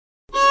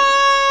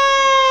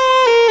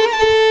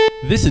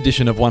This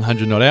edition of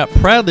 100 Not Out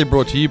proudly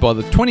brought to you by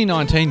the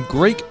 2019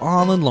 Greek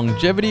Island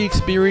Longevity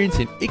Experience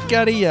in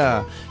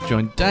Ikaria.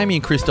 Join Damien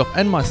Christoph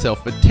and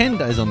myself for 10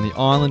 days on the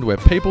island where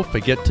people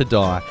forget to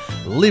die.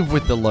 Live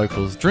with the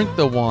locals, drink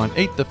the wine,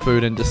 eat the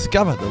food and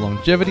discover the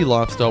longevity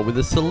lifestyle with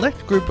a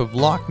select group of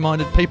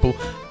like-minded people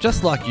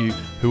just like you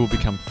who will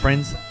become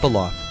friends for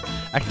life.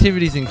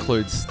 Activities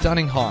include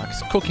stunning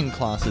hikes, cooking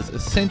classes,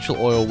 essential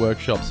oil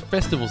workshops,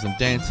 festivals and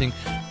dancing,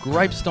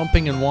 grape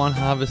stomping and wine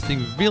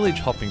harvesting, village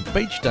hopping,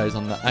 beach days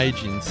on the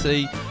Aegean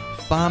Sea,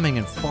 farming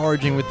and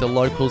foraging with the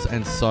locals,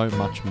 and so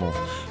much more.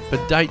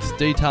 For dates,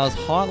 details,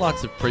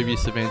 highlights of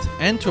previous events,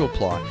 and to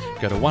apply,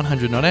 go to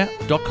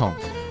 100notout.com.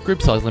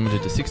 Group size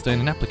limited to 16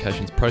 and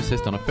applications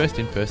processed on a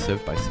first-in,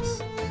 first-served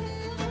basis.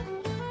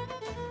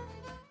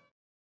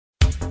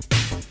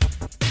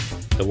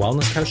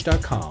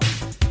 TheWellnessCouch.com,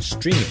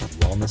 streaming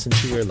wellness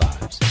into your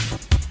lives.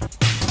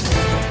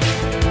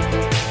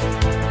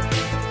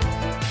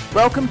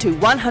 Welcome to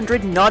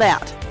 100 Not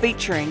Out,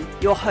 featuring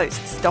your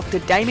hosts Dr.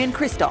 Damien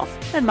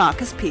Christoph and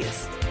Marcus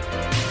Pearce.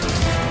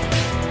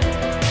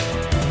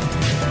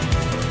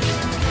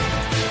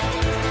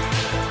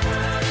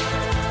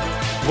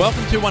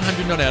 Welcome to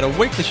 100 Not Out, a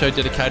weekly show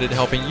dedicated to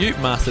helping you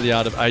master the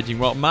art of aging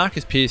well.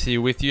 Marcus Pearce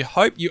here with you.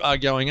 Hope you are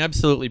going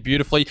absolutely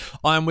beautifully.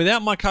 I am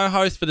without my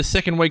co-host for the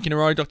second week in a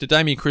row, Dr.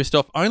 Damien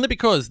Christoph, only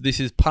because this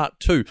is part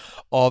 2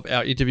 of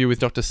our interview with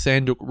Dr.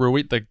 Sanduk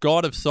Ruit, the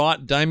god of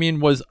sight. Damien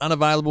was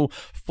unavailable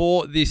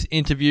for this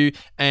interview,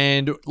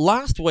 and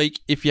last week,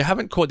 if you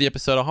haven't caught the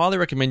episode, I highly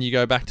recommend you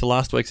go back to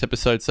last week's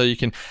episode so you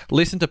can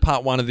listen to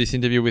part 1 of this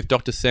interview with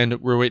Dr. Sanduk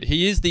Ruit.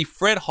 He is the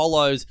Fred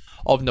Hollows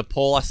of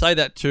Nepal. I say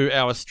that to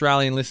our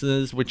Australian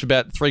listeners, which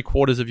about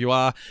 3/4 of you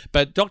are,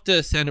 but Dr.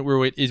 Sanduk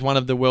Ruit is one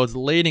of the world's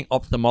leading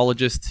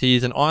ophthalmologists. He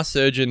is an eye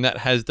surgeon that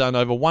has done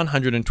over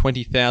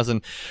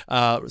 120,000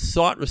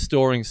 sight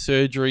restoring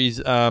surgeries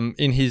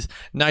in his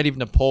native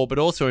Nepal, but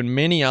also in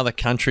many other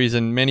countries,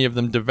 and many of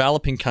them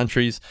developing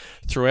countries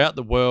throughout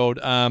the world.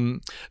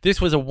 This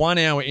was a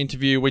 1-hour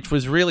interview, which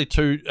was really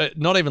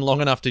not even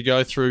long enough to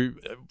go through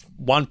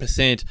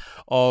 1%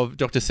 of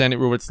Dr. Sanduk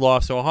Ruit's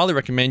life, so I highly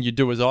recommend you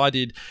do as I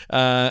did,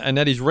 and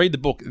that is read the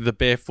book The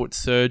Barefoot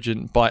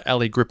Surgeon by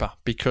Ali Gripper,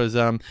 because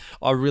I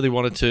really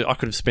wanted to. I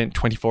could have spent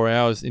 24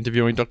 hours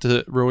interviewing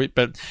Dr. Ruit,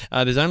 but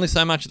there's only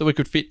so much that we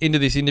could fit into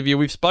this interview.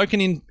 We've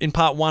spoken in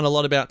part 1 a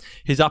lot about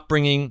his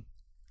upbringing.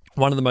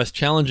 One of the most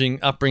challenging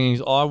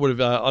upbringings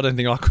I don't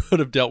think I could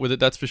have dealt with it,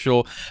 that's for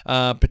sure.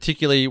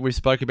 Particularly, we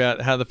spoke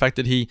about how the fact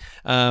that he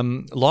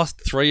lost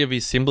three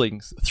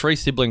siblings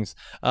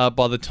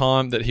by the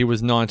time that he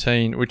was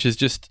 19, which is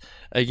just,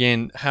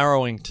 again,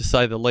 harrowing to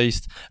say the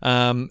least.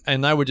 And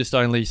they were just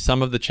only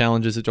some of the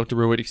challenges that Dr.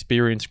 Ruit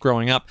experienced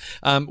growing up.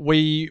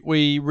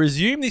 We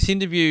resumed this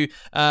interview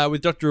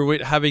with Dr.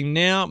 Ruit, having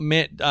now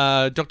met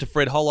Dr.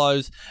 Fred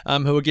Hollows,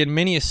 who, again,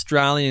 many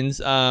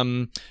Australians,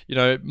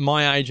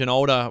 my age and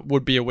older,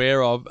 would be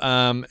aware of.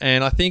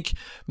 And I think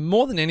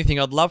more than anything,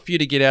 I'd love for you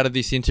to get out of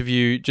this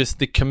interview just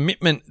the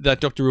commitment that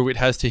Dr. Ruit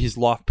has to his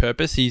life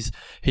purpose. He's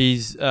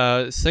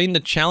seen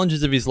the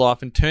challenges of his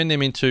life and turned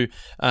them into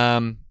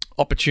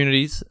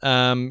opportunities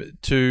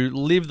to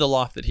live the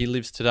life that he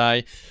lives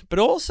today, but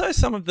also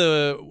some of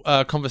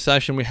the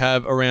conversation we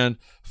have around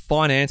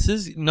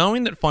finances,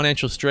 knowing that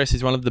financial stress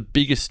is one of the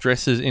biggest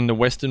stresses in the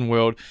Western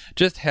world,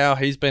 just how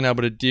he's been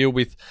able to deal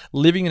with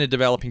living in a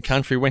developing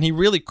country when he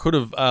really could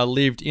have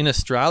lived in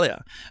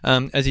Australia,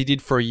 as he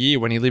did for a year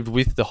when he lived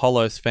with the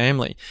Hollows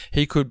family.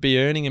 He could be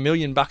earning $1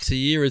 million a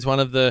year as one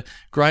of the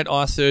great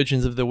eye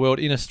surgeons of the world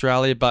in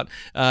Australia, but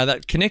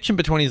that connection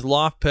between his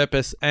life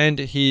purpose and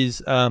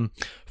his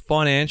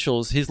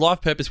financials, his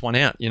life purpose won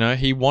out.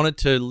 He wanted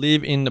to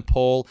live in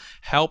Nepal,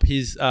 help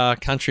his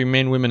country,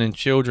 men, women and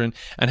children,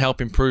 and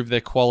help improve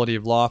their quality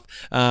of life.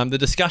 The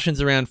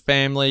discussions around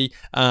family,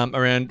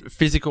 around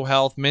physical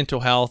health,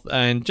 mental health,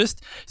 and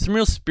just some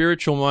real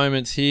spiritual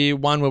moments here.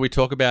 One where we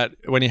talk about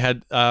when he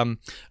had a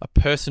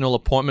personal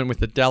appointment with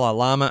the Dalai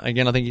Lama.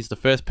 Again, I think he's the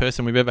first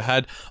person we've ever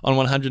had on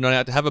 100 Not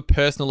Out to have a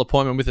personal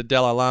appointment with the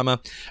Dalai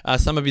Lama,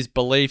 some of his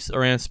beliefs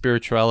around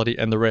spirituality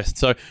and the rest.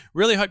 So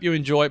really hope you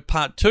enjoy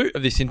part 2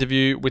 of this interview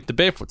with the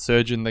Barefoot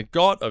Surgeon, the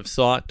god of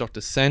sight,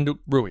 Dr. Sanduk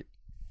Ruit.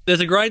 There's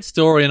a great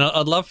story, and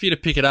I'd love for you to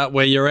pick it up,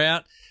 where you're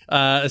out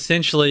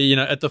essentially,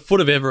 at the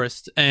foot of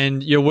Everest,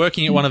 and you're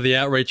working at one of the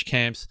outreach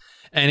camps,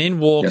 and in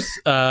walks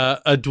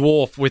a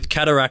dwarf with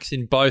cataracts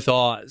in both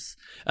eyes.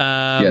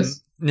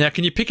 Yes. Now,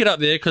 can you pick it up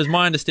there? Because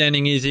my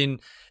understanding is in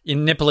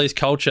Nepalese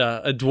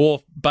culture, a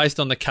dwarf based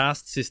on the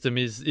caste system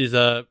is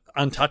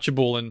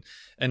untouchable and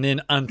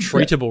then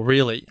untreatable,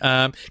 really.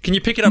 Can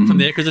you pick it up from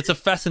there? Because it's a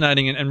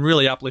fascinating and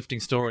really uplifting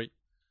story.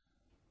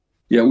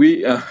 Yeah,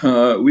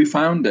 we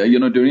found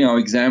during our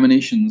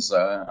examinations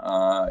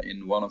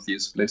in one of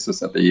these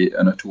places at the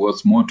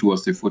towards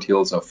the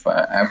foothills of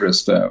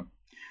Everest,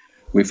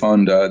 we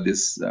found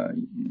this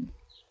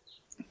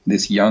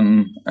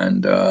young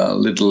and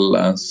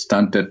little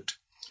stunted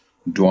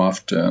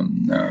dwarfed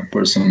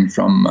person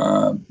from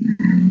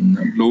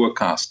lower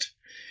caste.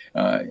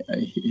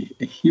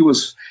 He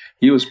was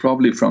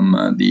probably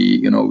from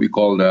we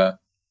call the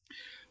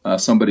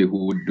somebody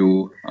who would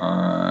do,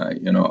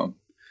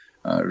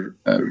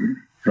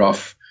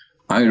 rough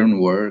iron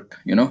work,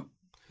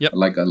 Yep.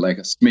 like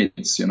a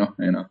smiths,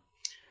 and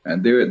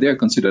they're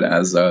considered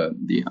as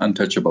the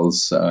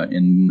untouchables.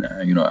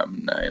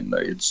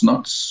 It's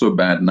not so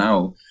bad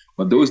now,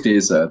 but those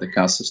days the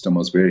caste system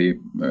was very,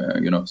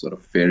 sort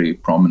of very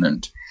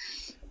prominent,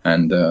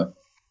 and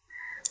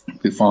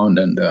we found,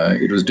 and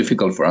it was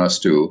difficult for us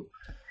to,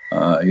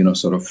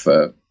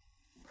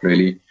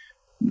 really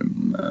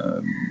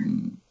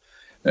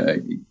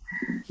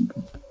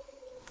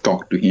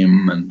talk to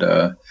him, and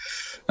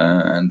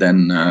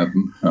then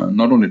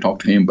not only talk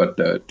to him, but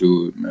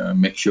to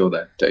make sure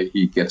that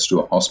he gets to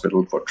a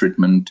hospital for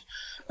treatment,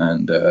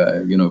 and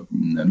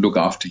look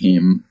after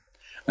him.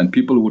 And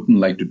people wouldn't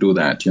like to do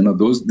that.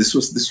 This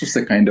was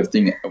the kind of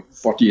thing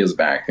 40 years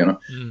back.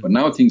 But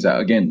now things are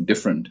again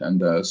different,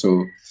 and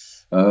so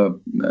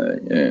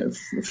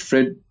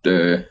Fred,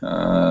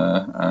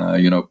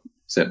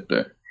 said,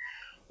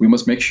 we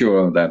must make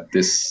sure that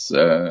this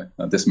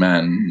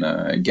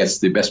man gets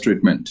the best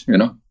treatment.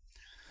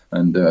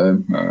 And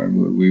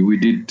we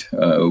did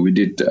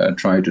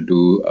try to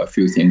do a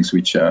few things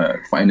which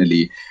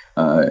finally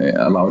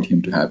allowed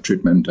him to have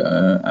treatment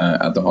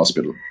at the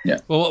hospital. Yeah.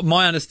 Well,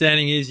 my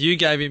understanding is you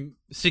gave him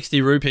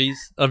 60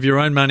 rupees of your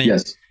own money,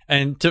 yes,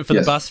 for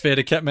the bus fare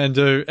to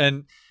Kathmandu,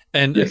 and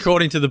yes,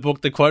 according to the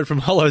book, the quote from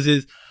Hollows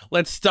is,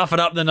 "Let's stuff it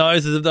up the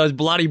noses of those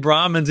bloody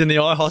Brahmins in the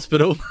eye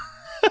hospital."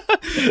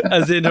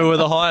 As in, who are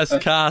the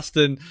highest caste,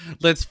 and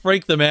let's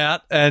freak them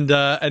out, and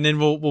then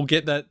we'll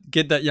get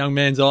that young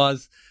man's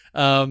eyes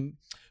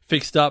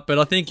fixed up. But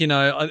I think,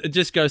 it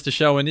just goes to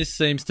show, and this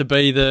seems to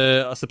be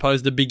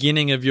the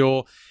beginning of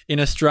in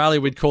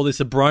Australia, we'd call this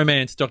a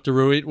bromance, Dr.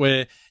 Ruit,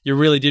 where you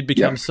really did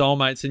become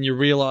soulmates, and you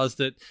realised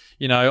that,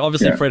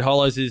 obviously Fred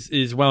Hollows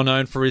is well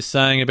known for his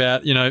saying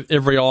about,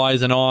 every eye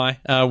is an eye,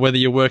 whether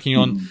you're working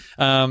on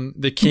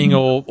the king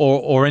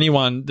or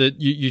anyone, that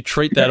you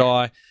treat that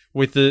eye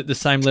with the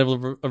same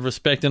level of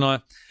respect. And I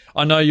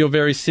know you're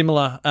very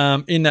similar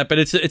in that, but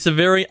it's a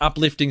very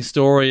uplifting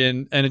story,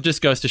 and it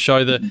just goes to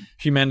show the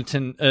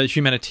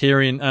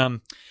humanitarian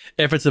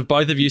efforts of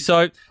both of you.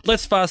 So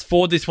let's fast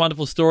forward this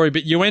wonderful story,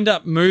 but you end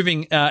up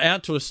moving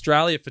out to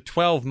Australia for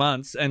 12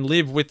 months and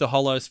live with the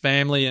Hollows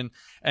family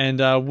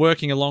and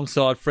working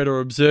alongside Fred,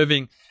 or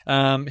observing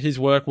his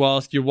work,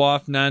 whilst your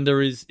wife Nanda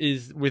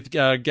is with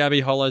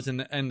Gabby Hollows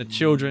and the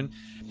children.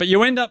 But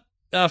you end up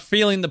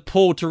feeling the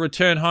pull to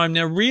return home.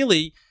 Now,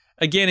 really,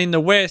 again, in the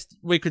West,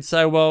 we could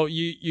say, well,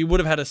 you would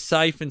have had a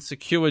safe and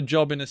secure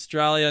job in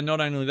Australia.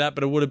 Not only that,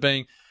 but it would have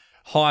been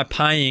high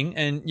paying.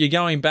 And you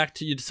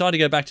decide to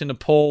go back to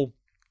Nepal,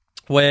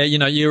 where,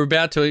 you're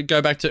about to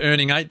go back to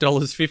earning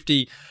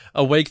 $8.50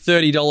 a week,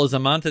 $30 a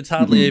month. It's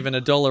hardly even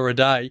 $1 a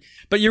day.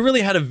 But you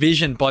really had a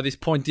vision by this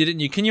point,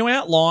 didn't you? Can you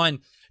outline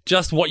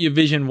just what your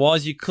vision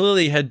was? You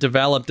clearly had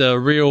developed a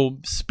real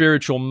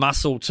spiritual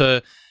muscle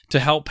to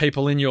help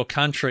people in your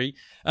country.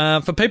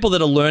 For people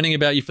that are learning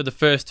about you for the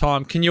first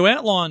time, can you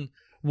outline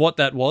what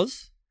that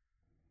was?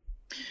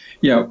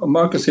 Yeah,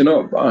 Marcus,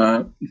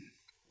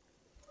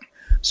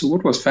 so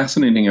what was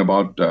fascinating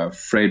about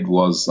Fred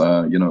was,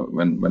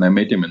 when I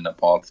met him in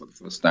Nepal for the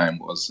first time,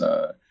 was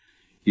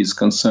his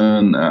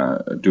concern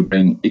to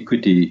bring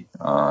equity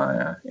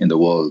in the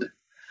world.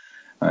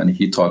 And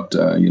he thought,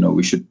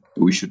 we should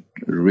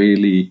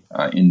really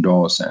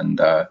endorse and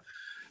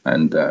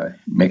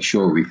make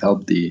sure we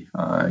help the,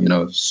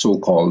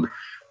 so-called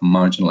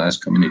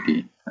marginalized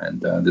community.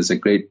 And there's a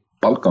great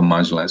bulk of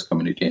marginalized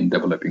community in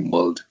developing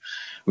world.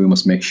 We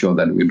must make sure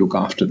that we look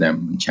after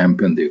them and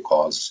champion their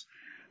cause.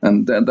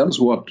 And that was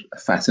what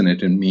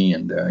fascinated me.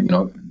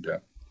 Well,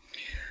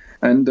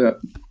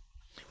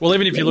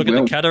 even if you look at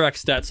the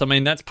cataract stats, I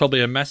mean, that's probably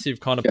a massive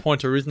kind of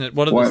pointer, isn't it?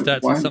 What are the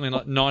stats? It's something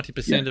like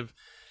 90% of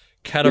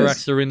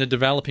cataracts are in the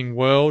developing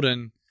world.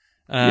 And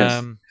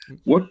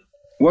What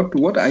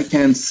I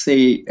can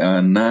say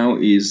now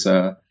is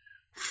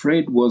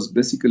Fred was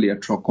basically a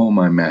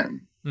trachoma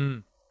man.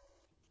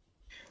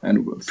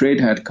 And Fred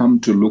had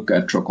come to look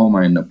at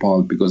trachoma in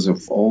Nepal because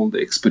of all the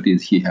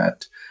expertise he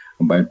had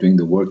by doing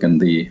the work in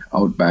the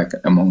outback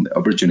among the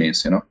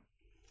Aborigines,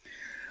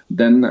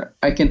 Then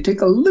I can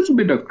take a little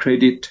bit of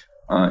credit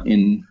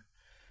in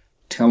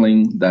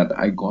telling that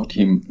I got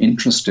him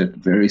interested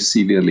very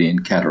severely in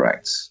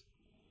cataracts.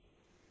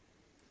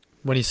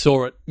 When he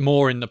saw it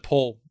more in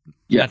Nepal,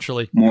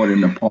 naturally. More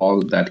in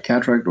Nepal, that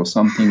cataract was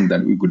something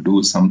that we could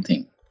do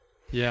something.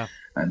 Yeah.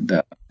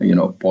 And,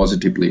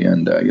 positively.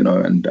 And,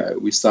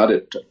 we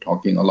started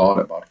talking a lot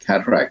about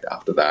cataract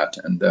after that.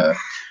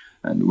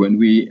 And when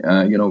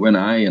when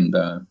I and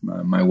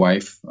my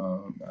wife,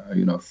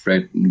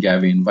 Fred and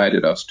Gabby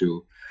invited us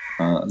to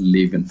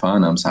live in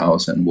Farnham's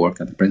house and work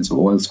at the Prince of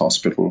Wales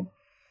Hospital,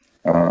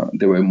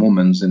 there were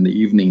moments in the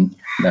evening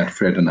that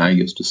Fred and I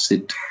used to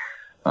sit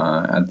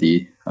at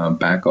the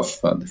back of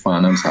the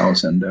Farnham's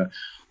house. And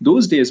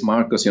those days,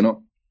 Marcus,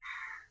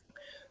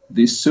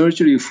 the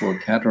surgery for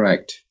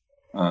cataract,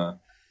 and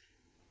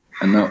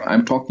now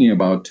I'm talking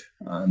about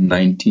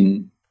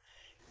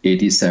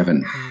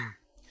 1987.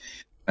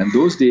 And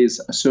those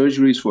days,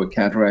 surgeries for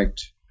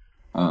cataract,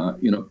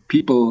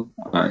 people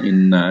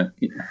in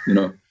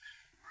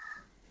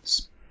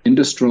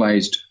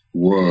industrialized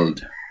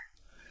world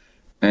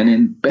and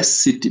in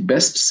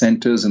best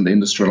centers in the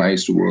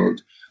industrialized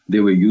world, they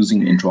were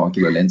using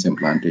intraocular lens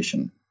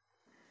implantation.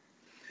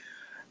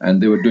 And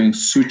they were doing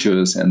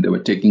sutures, and they were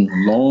taking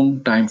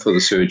long time for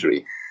the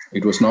surgery.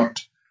 It was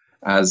not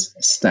as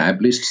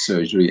established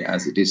surgery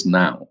as it is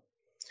now.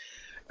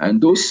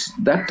 And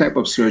that type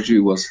of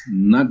surgery was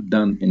not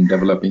done in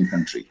developing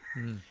country.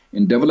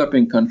 In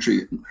developing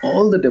country,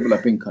 all the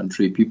developing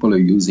country, people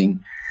are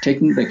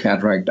taking the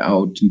cataract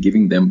out and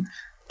giving them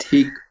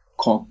thick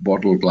cork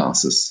bottle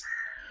glasses.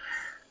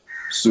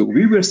 So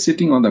we were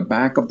sitting on the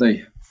back of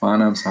the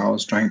Farnham's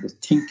house trying to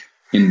think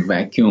in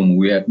vacuum.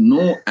 We had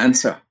no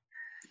answer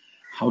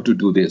how to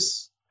do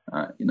this,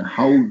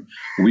 how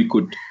we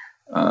could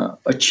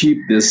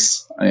achieve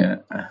this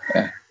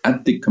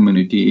at the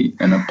community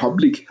in a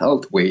public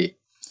health way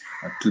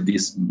to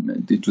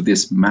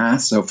this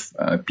mass of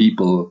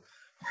people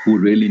who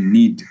really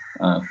need,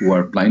 who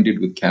are blinded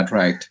with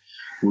cataract,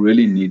 who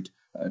really need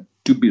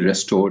to be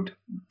restored.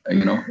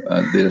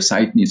 Their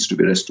sight needs to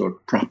be restored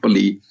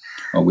properly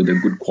with a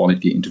good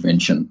quality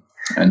intervention.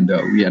 And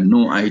we had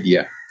no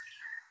idea,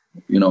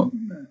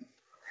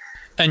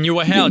 And you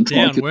were howled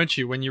down, weren't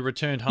you, when you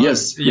returned home?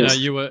 Yes.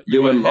 You were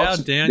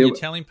howled down. You're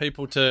telling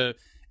people to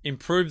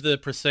improve the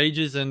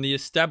procedures, and the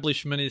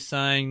establishment is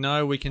saying,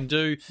 no, we can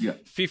do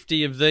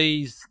 50 of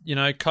these,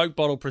 Coke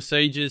bottle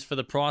procedures for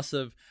the price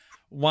of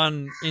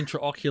one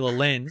intraocular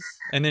lens.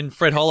 And then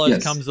Fred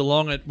Hollows comes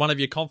along at one of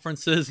your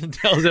conferences and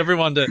tells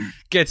everyone to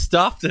get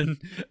stuffed and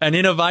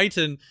innovate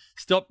and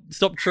stop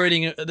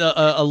treating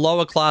a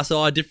lower class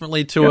eye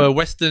differently to a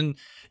Western,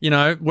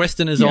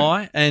 Westerner's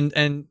eye,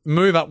 and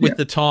move up with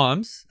the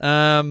times.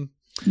 And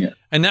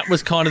that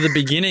was kind of the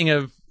beginning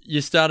of, you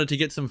started to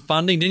get some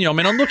funding, didn't you? I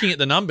mean, I'm looking at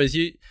the numbers.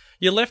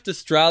 You left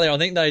Australia. I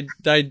think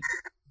they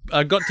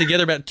got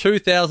together about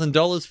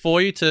 $2,000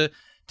 for you to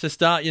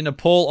start your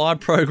Nepal Eye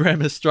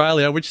Program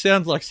Australia, which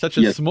sounds like such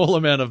a small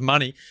amount of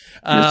money.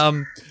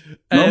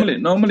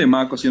 Normally,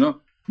 Marcus,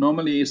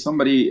 normally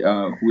somebody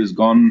who is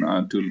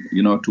gone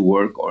to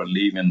work or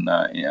live in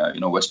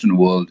Western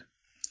world,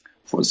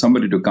 for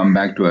somebody to come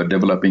back to a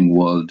developing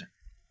world,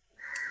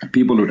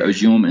 people would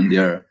assume in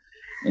their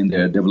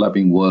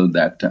developing world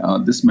that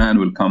this man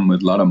will come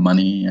with a lot of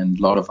money and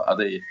a lot of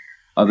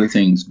other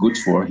things good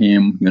for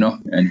him,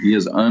 and he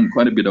has earned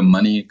quite a bit of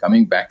money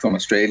coming back from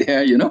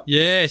Australia,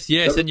 Yes,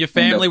 and your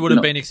family would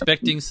have been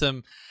expecting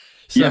some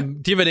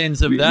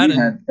dividends of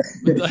that.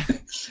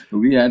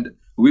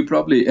 We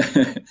probably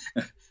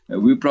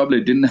we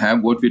probably didn't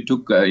have what we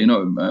took,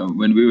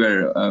 when we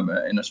were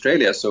in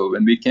Australia. So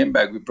when we came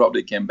back, we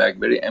probably came back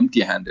very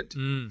empty-handed.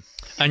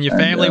 And your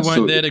family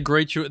weren't there to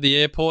greet you at the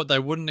airport. They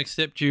wouldn't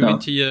accept you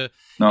into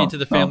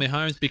the family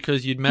homes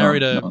because you'd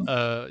married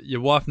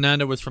your wife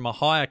Nanda was from a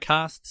higher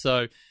caste,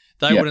 so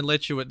they wouldn't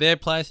let you at their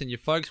place, and your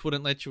folks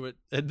wouldn't let you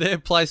at their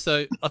place.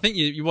 So I think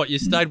you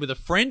stayed with a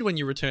friend when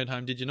you returned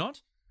home, did you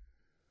not?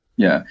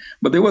 Yeah,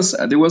 but there was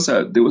a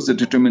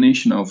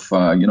determination of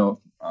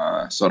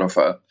sort of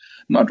a,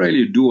 not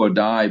really do or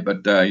die,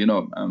 but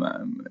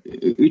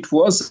it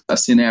was a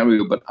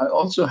scenario. But I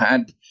also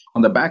had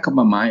on the back of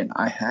my mind,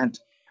 I had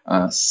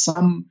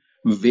some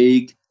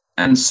vague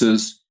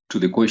answers to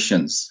the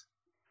questions,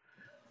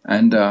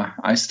 and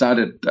I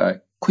started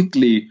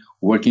quickly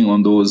working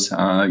on those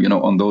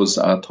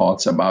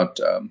thoughts about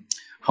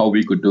how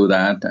we could do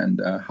that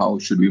and how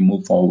should we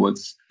move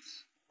forwards.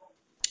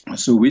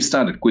 So we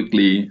started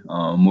quickly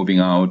moving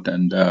out,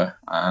 and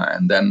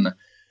then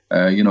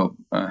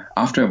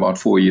after about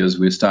 4 years,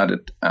 we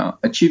started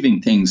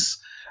achieving things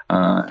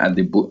in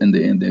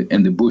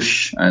the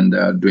bush and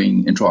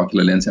doing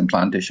intraocular lens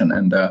implantation.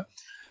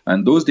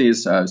 And those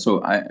days, so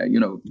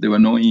there were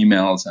no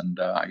emails, and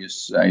I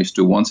used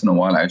to once in a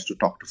while I used to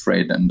talk to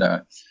Fred, and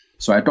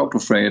so I talked to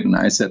Fred, and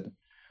I said,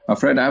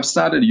 Fred, I've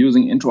started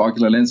using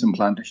intraocular lens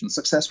implantation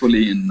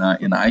successfully in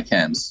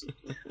ICANS.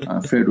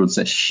 Fred would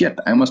say, shit,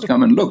 I must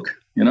come and look,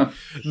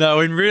 No,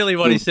 and really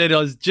what he said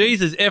was,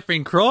 Jesus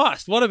effing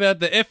Christ, what about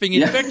the effing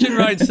infection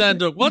rate,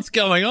 Sanduk? What's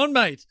going on,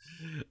 mate?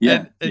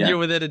 And you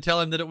were there to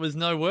tell him that it was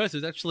no worse. It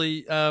was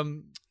actually,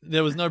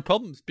 there was no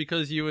problems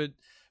because you were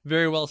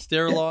very well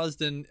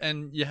sterilized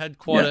and you had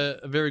quite a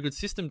very good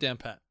system down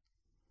pat.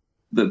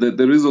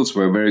 The results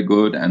were very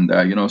good. And,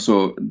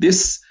 so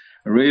this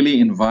really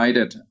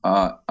invited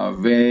a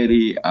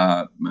very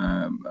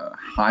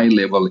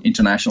high-level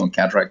international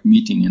cataract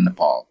meeting in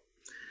Nepal.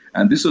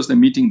 And this was the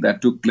meeting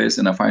that took place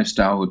in a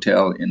 5-star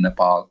hotel in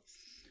Nepal.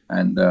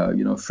 And,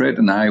 Fred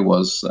and I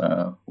was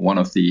one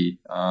of the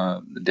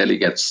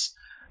delegates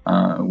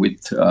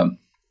with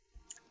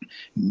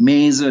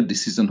major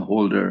decision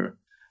holder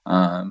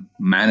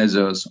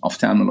managers,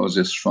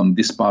 ophthalmologists from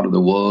this part of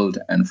the world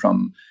and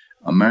from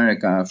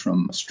America,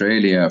 from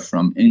Australia,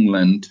 from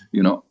England,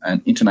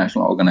 and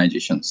international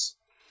organizations.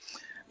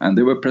 And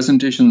there were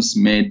presentations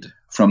made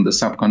from the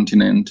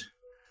subcontinent,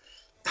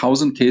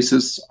 1,000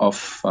 cases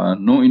of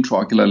no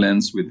intraocular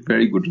lens with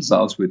very good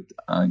results with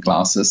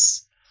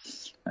glasses,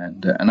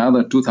 and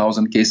another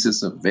 2,000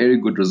 cases of very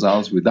good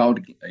results without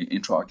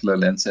intraocular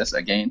lenses.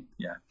 Again,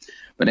 yeah.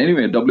 But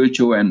anyway,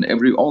 WHO and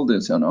all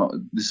this,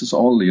 this is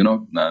all,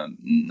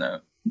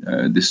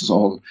 this is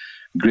all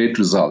great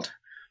result.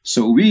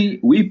 So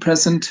we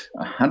present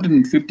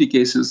 150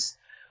 cases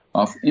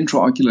of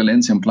intraocular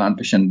lens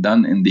implantation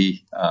done in the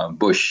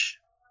bush.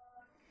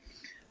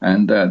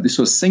 And this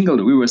was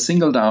we were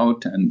singled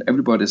out, and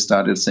everybody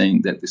started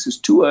saying that this is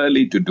too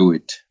early to do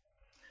it.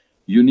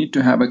 You need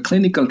to have a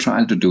clinical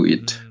trial to do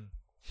it.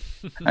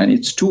 And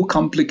it's too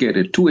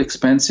complicated, too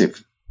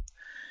expensive.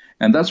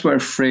 And that's where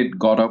Fred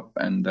got up,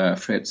 and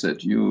Fred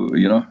said, you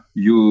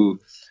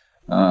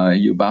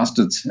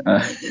bastards,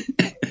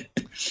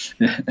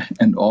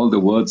 and all the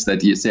words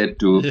that he said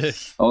to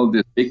all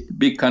the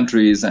big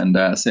countries, and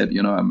said,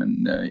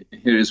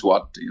 here is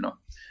what,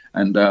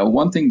 And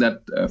one thing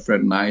that Fred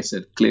and I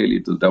said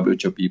clearly to the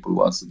WHO people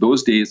was,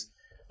 those days,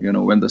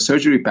 when the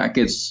surgery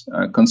package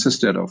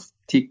consisted of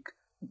thick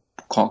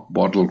cork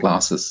bottle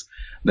glasses,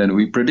 then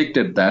we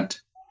predicted that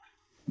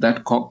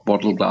cork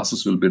bottle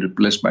glasses will be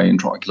replaced by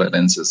intraocular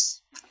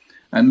lenses.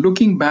 And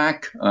looking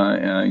back,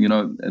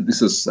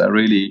 this is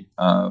really,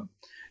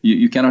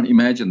 you cannot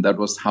imagine that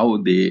was how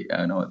they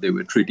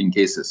were treating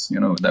cases,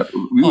 that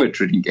we were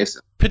treating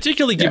cases.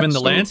 Particularly given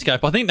the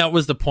landscape. I think that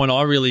was the point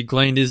I really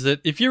gleaned, is that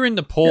if you're in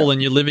Nepal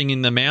and you're living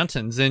in the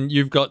mountains and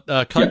you've got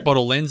Coke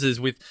bottle lenses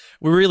with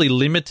really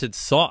limited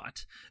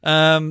sight,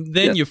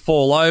 then you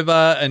fall over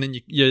and then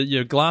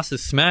your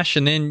glasses smash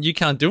and then you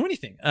can't do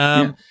anything.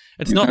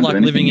 It's not like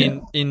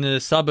living in the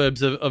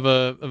suburbs of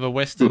a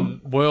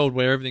Western world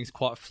where everything's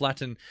quite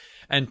flat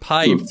and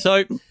paved.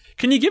 So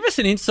can you give us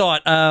an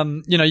insight?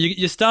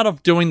 You start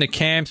off doing the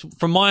camps.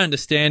 From my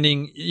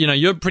understanding,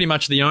 you're pretty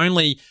much the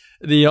only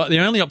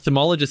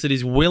ophthalmologist that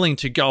is willing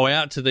to go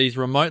out to these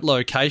remote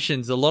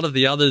locations. A lot of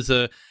the others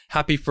are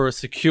happy for a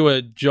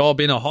secure job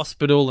in a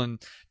hospital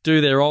and do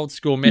their old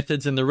school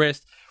methods and the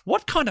rest.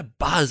 What kind of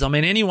buzz? I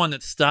mean, anyone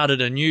that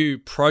started a new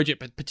project,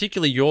 but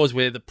particularly yours,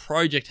 where the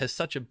project has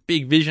such a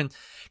big vision,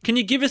 can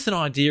you give us an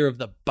idea of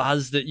the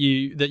buzz that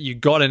you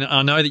got? And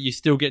I know that you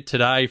still get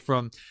today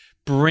from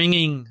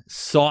bringing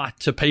sight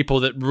to people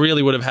that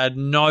really would have had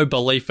no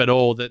belief at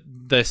all that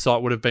their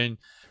sight would have been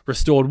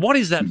restored. What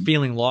is that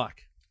feeling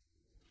like?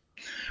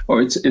 Oh,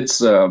 I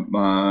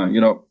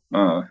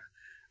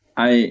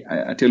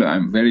tell you,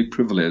 I'm very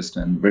privileged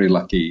and very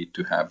lucky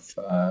to have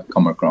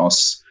come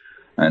across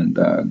and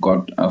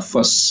got a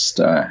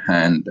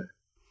first-hand,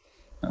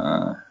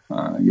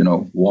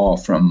 war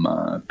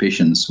from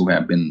patients who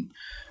have been.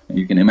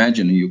 You can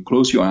imagine. You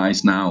close your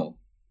eyes now.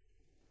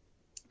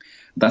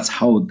 That's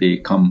how they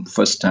come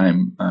first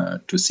time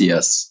to see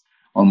us,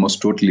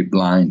 almost totally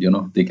blind.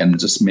 They can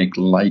just make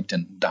light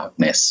and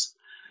darkness,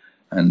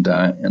 and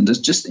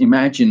just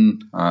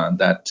imagine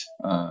that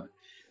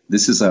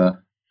this is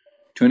a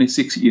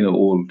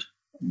 26-year-old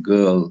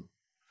girl,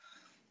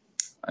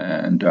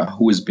 and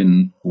who has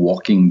been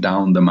walking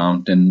down the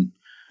mountain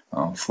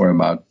for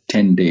about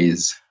 10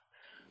 days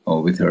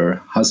with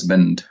her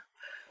husband.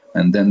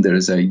 And then there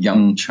is a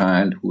young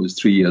child who is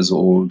 3 years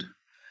old,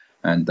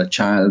 and the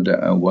child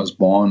was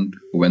born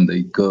when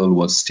the girl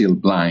was still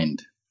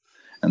blind,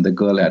 and the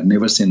girl had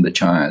never seen the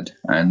child.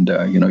 And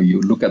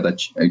you look at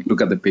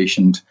the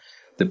patient.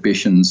 The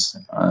patient's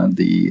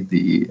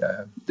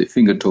the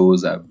finger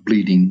toes are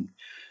bleeding,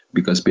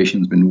 because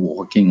patient's been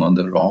walking on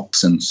the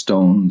rocks and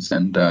stones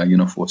and,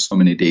 for so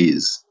many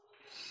days.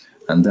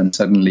 And then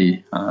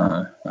suddenly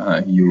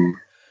you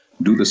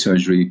do the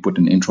surgery, put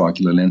an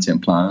intraocular lens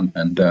implant,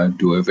 and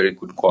do a very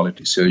good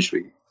quality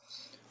surgery.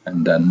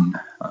 And then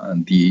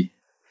the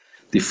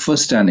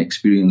first-hand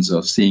experience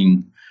of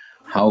seeing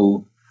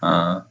how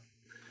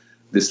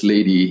this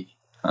lady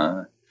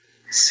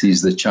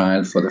sees the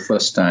child for the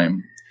first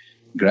time,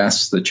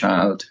 grasps the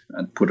child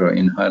and put her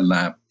in her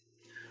lap,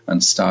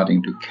 and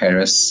starting to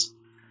caress,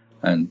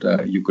 and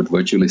you could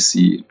virtually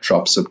see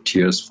drops of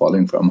tears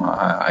falling from her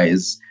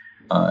eyes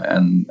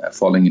and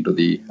falling into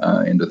the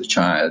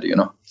child,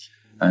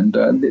 And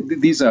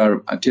these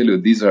are, I tell you,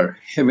 these are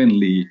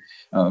heavenly,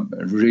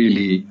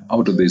 really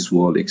out of this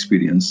world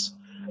experience.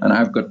 And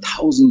I've got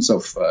thousands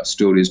of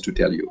stories to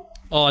tell you.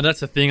 Oh, that's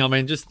the thing. I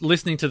mean, just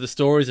listening to the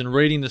stories and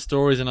reading the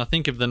stories, and I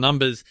think of the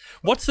numbers.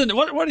 What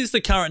is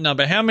the current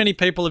number? How many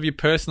people have you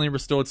personally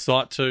restored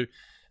sight to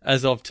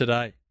as of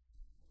today?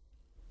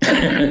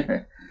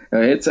 I'm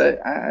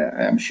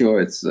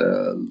sure it's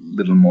a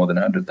little more than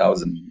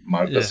 100,000,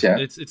 Marcus. Yeah.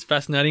 It's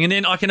fascinating, and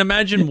then I can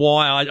imagine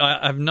why.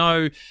 I have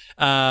no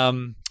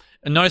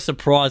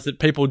surprise that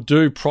people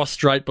do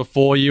prostrate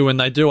before you, and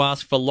they do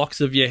ask for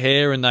locks of your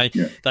hair, and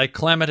they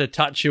clamour to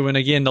touch you. And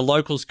again, the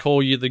locals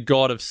call you the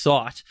god of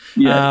sight.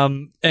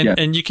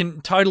 And you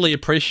can totally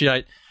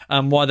appreciate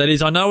why that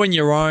is. I know in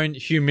your own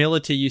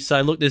humility you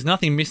say, look, there's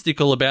nothing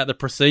mystical about the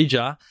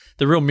procedure.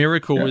 The real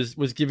miracle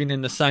was giving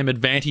them the same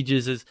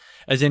advantages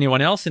as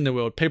anyone else in the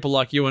world, people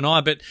like you and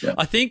I. But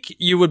I think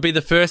you would be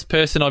the first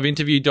person I've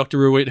interviewed, Dr.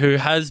 Ruit, who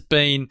has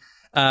been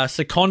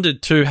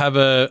seconded to have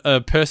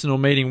a personal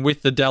meeting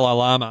with the Dalai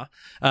Lama.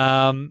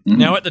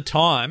 Now, at the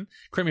time,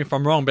 correct me if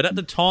I'm wrong, but at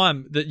the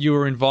time that you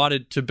were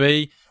invited to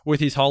be with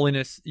His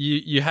Holiness,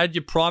 you had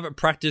your private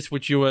practice,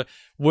 which you were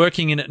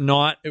working in at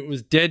night. It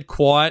was dead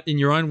quiet. In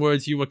your own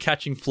words, you were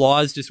catching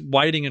flies, just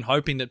waiting and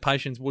hoping that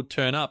patients would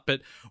turn up.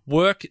 But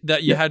work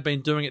that you had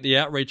been doing at the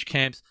outreach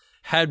camps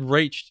had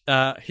reached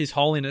His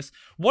Holiness.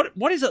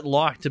 What is it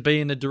like to be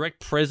in the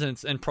direct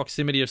presence and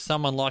proximity of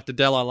someone like the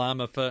Dalai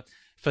Lama for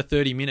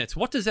 30 minutes?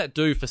 What does that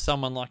do for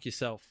someone like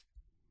yourself?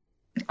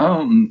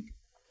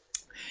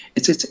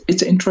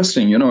 It's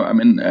interesting, you know. I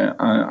mean,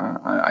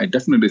 I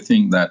definitely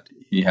think that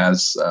he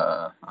has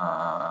a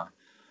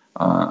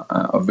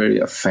very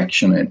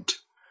affectionate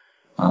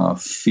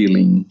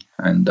feeling,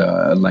 and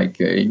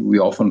we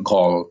often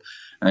call,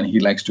 and he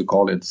likes to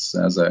call it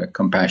as a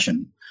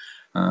compassion.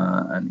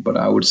 But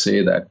I would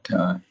say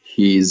that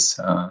he's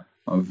a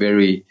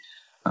very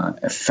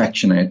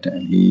affectionate,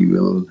 and he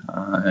will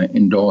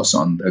endorse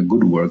on the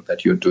good work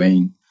that you're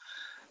doing.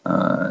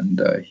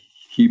 And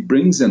he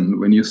brings in,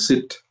 when you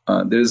sit,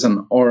 there's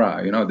an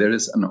aura, you know, there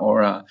is an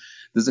aura.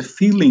 There's a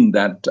feeling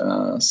that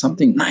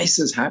something nice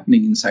is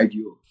happening inside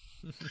you.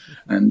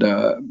 And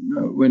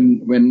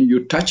when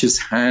you touch his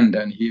hand,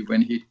 and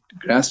when he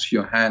grasps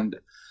your hand,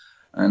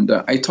 and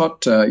I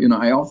thought,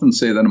 I often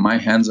say that my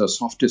hands are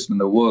softest in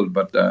the world,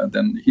 but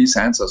then his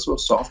hands are so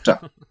softer.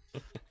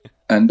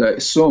 And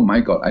my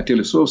God, I tell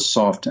you, so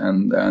soft.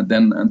 And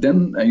then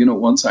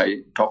once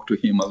I talk to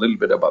him a little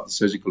bit about the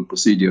surgical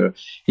procedure,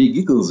 he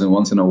giggles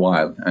once in a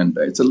while. And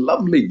it's a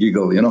lovely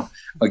giggle,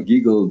 a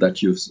giggle that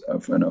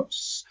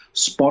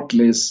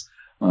spotless,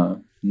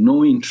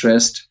 no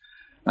interest,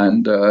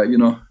 and,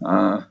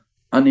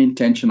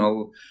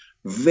 unintentional,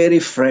 very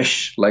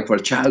fresh, like for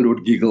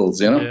childhood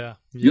giggles, Yeah.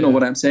 You know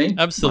what I'm saying?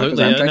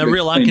 Absolutely. And a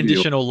real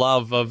unconditional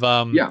love of...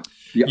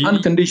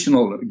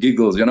 unconditional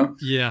giggles,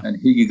 Yeah.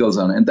 And he giggles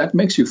on, and that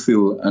makes you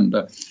feel. And,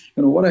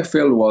 what I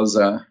felt was,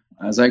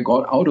 as I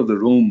got out of the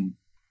room,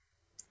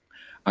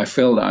 I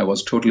felt I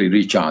was totally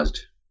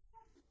recharged.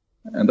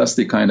 And that's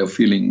the kind of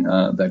feeling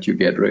that you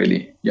get,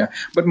 really. Yeah.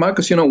 But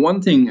Marcus,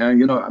 one thing,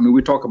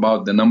 we talk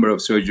about the number of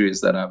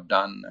surgeries that I've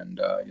done, and,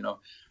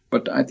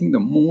 but I think the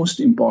most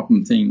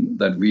important thing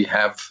that we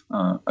have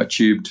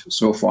achieved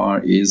so far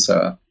is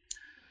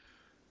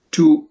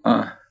to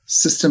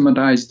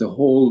systematize the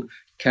whole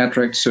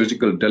cataract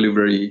surgical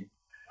delivery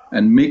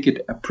and make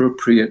it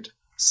appropriate,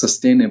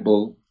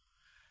 sustainable,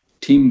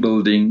 team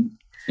building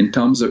in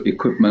terms of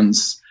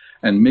equipments,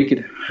 and make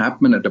it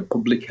happen at a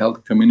public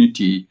health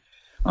community,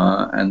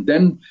 and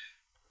then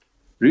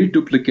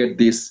reduplicate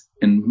this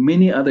in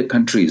many other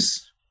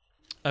countries.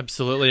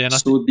 Absolutely. And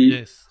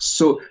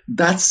so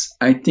that's,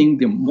 I think,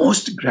 the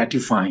most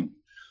gratifying,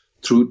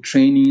 through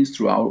trainings,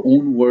 through our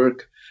own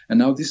work. And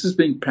now this is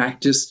being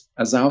practiced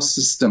as our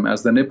system,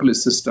 as the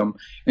Nepalese system,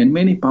 in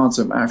many parts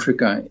of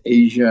Africa,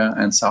 Asia,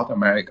 and South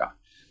America.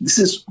 This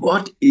is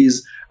what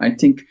I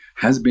think,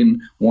 has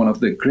been one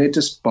of the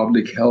greatest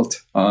public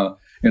health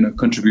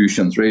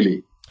contributions,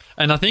 really.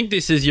 And I think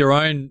this is your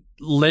own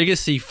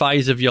legacy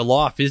phase of your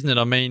life, isn't it?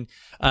 I mean,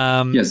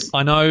 yes.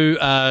 I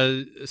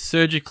know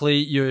surgically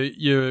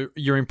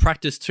you're in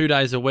practice 2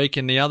 days a week,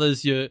 and the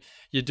others you're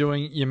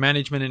doing your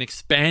management and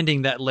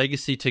expanding that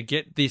legacy to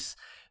get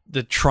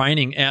the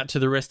training out to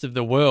the rest of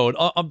the world.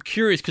 I'm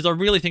curious, because I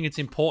really think it's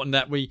important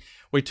that we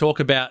talk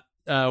about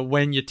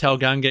when your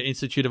Talgunga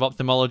Institute of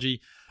Ophthalmology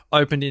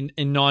opened in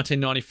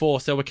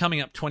 1994. So we're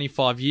coming up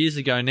 25 years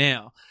ago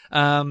now.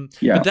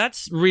 But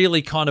that's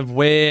really kind of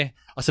where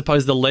I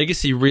suppose the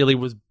legacy really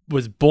was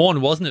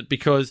born, wasn't it?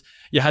 Because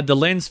you had the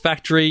lens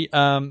factory,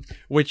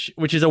 which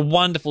is a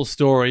wonderful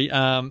story.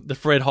 The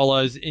Fred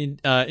Hollows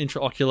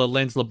intraocular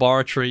lens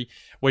laboratory,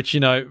 which,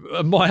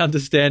 my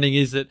understanding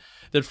is that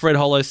Fred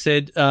Hollows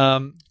said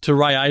to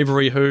Ray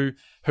Avery, who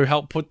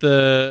helped put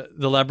the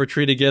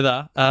laboratory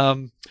together.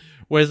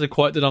 Where's the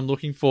quote that I'm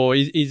looking for?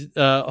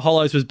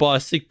 Hollows was by a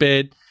sick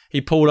bed.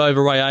 He pulled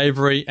over Ray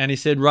Avery and he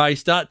said, "Ray,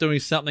 start doing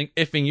something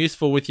effing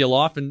useful with your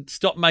life and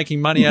stop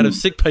making money out of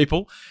sick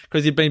people,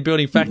 because you've been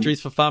building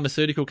factories for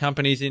pharmaceutical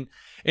companies in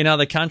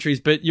other countries.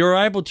 But you're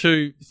able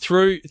to,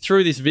 through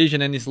this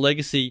vision and this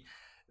legacy,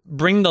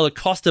 bring the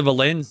cost of a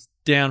lens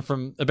down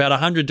from about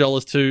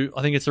 $100 to,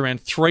 I think it's around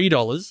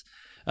 $3,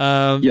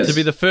 to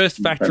be the first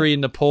factory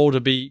in Nepal to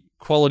be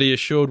quality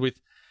assured with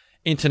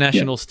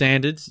international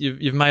standards.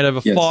 You've made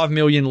over 5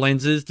 million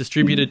lenses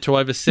distributed to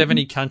over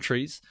 70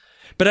 countries.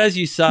 But as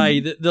you say,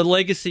 the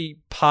legacy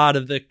part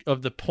of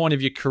the point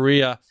of your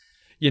career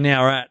you're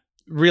now at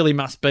really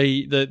must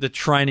be the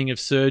training of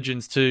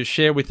surgeons, to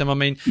share with them. I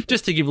mean,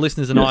 just to give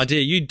listeners an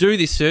idea, you do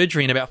this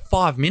surgery in about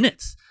 5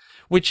 minutes,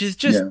 which is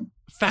just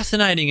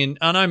fascinating. And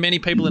I know many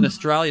people in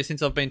Australia,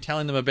 since I've been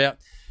telling them about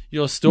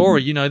your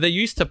story, they're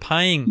used to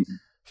paying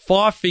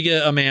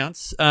 5-figure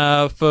amounts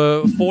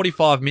for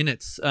 45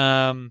 minutes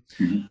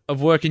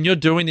of work, and you're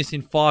doing this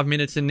in 5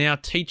 minutes and now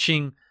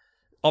teaching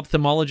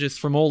ophthalmologists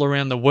from all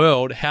around the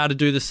world how to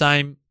do the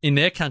same in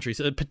their countries,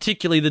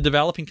 particularly the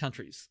developing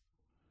countries.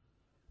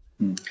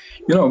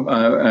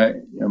 I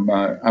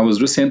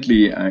was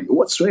recently.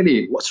 What's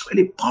really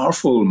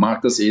powerful,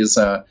 Marcus, is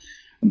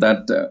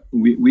that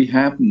we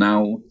have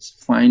now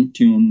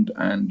fine-tuned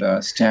and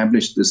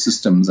established the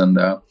systems. And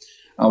I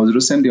was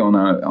recently on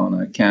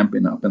a camp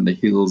up in the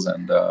hills,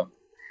 and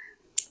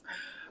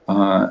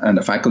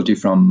a faculty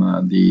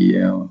from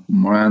the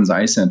Moran's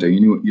Eye Center,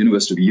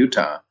 University of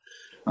Utah,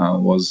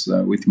 was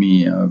with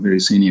me, a very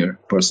senior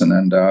person,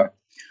 and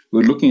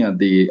we're looking at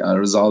the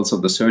results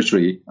of the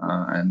surgery,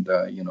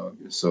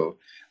 so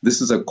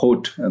this is a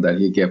quote that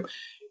he gave.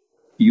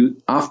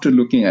 After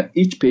looking at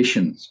each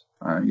patient,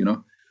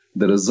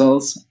 the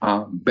results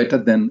are better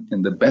than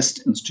in the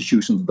best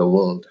institutions of the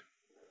world.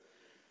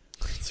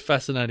 It's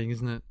fascinating,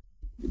 isn't it?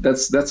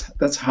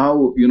 That's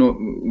how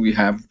we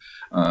have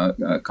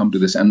come to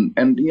this, and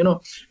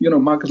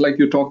Marcus, like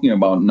you're talking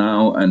about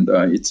now, and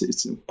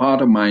it's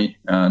part of my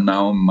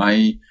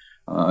my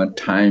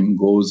time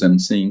goes and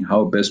seeing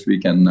how best we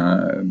can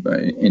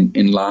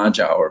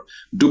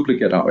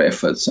duplicate our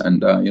efforts,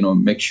 and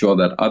make sure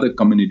that other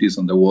communities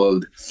in the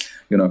world,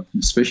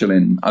 especially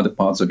in other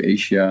parts of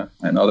Asia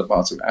and other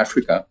parts of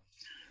Africa,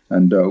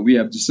 and we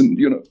have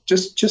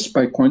just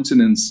by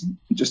coincidence,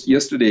 just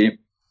yesterday,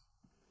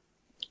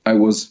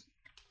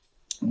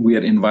 we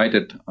had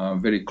invited a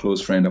very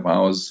close friend of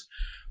ours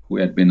who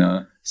had been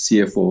a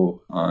CFO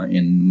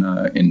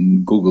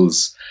in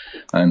Google's,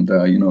 and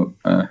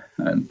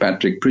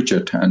Patrick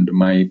Pritchett, and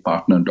my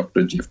partner,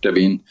 Dr. Jeff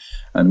Devine,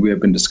 and we have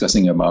been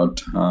discussing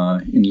about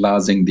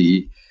enlarging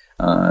the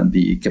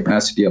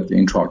capacity of the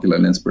intraocular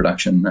lens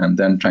production, and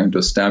then trying to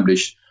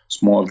establish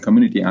small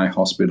community eye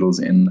hospitals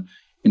in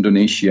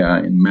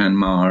Indonesia, in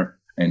Myanmar,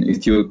 in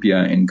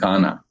Ethiopia, in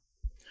Ghana.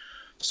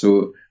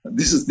 So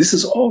this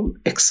is all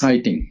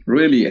exciting,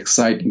 really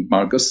exciting,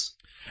 Marcus.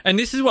 And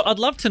this is what I'd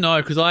love to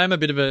know, because I am a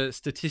bit of a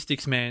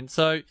statistics man.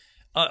 So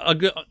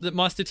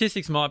my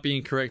statistics might be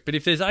incorrect, but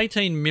if there's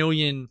 18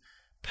 million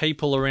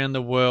people around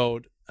the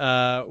world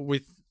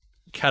with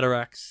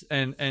cataracts,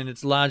 and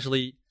it's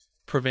largely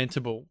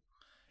preventable,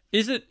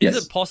 is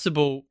it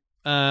possible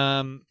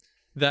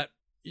that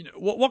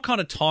what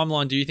kind of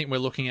timeline do you think we're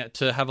looking at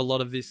to have a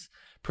lot of this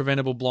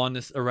preventable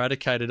blindness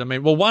eradicated? I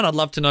mean, well, one, I'd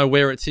love to know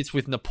where it sits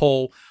with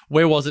Nepal.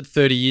 Where was it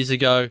 30 years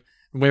ago?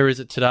 Where is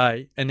it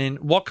today? And then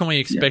what can we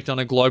expect on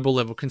a global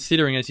level,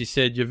 considering, as you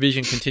said, your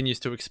vision continues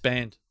to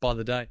expand by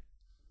the day?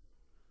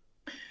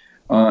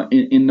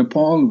 In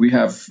Nepal, we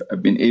have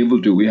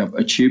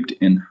achieved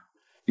in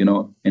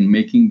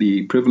making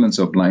the prevalence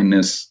of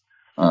blindness,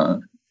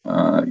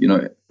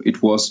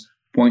 it was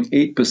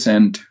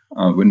 0.8%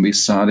 when we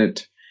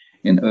started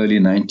in early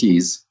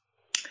 90s.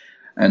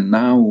 And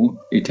now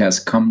it has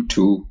come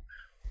to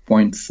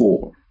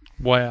 0.4.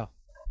 Wow.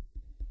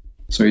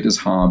 So it is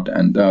halved,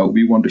 and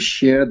we want to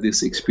share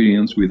this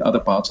experience with other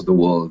parts of the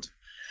world.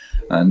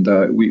 And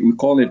we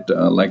call it,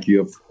 like you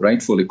have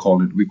rightfully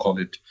called it, we call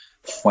it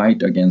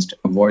fight against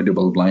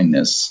avoidable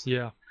blindness.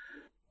 Yeah.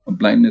 A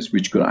blindness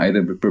which could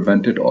either be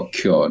prevented or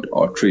cured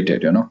or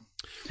treated,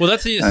 Well,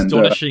 that's the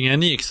astonishing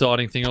and the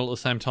exciting thing all at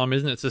the same time,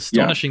 isn't it? It's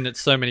astonishing that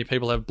so many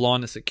people have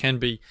blindness that can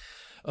be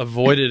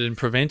avoided and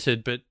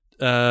prevented, but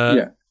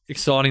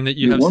exciting that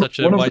you have such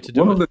a way to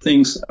do it.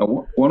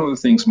 One of the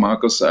things,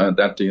 Marcus,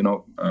 that the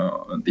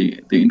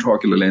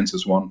intraocular lens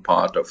is one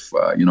part of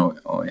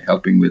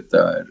helping with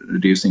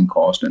reducing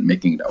cost and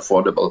making it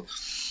affordable.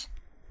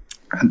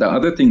 And the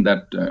other thing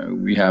that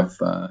we have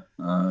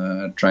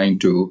trying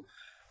to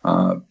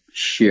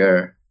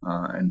share,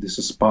 and this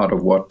is part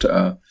of what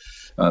the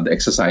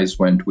exercise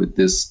went with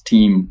this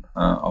team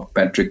of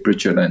Patrick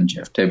Pritchett and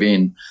Jeff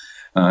Devine,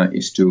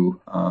 is to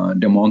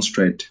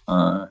demonstrate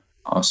a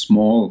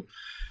small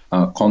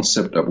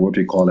concept of what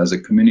we call as a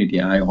community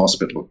eye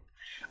hospital.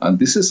 And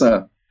this is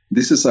a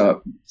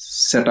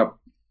setup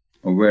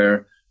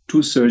where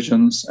 2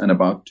 surgeons and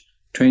about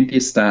 20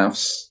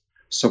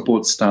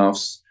 support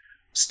staffs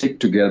stick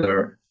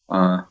together,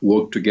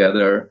 work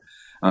together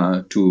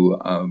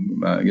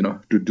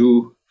to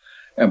do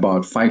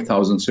about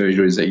 5,000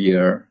 surgeries a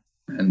year,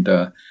 and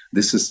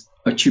this is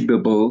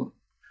achievable,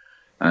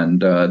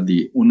 and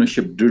the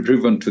ownership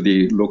driven to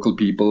the local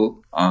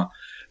people.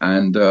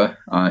 And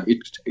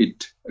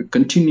it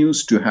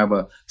continues to have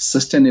a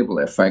sustainable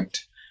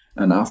effect.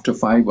 And after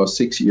 5 or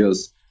 6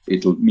 years,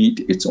 it'll meet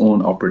its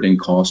own operating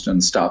cost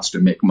and starts to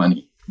make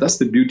money. That's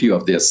the beauty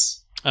of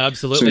this.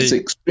 Absolutely. So it's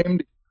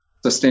extremely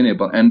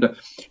sustainable. And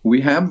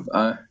we have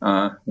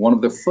one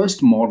of the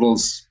first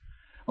models.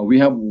 We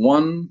have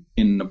one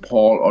in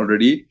Nepal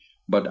already,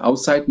 but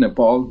outside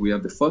Nepal, we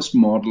have the first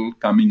model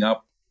coming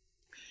up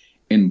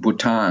in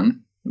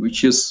Bhutan,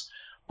 which is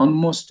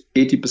almost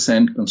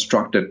 80%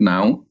 constructed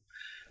now,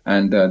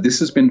 and this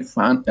has been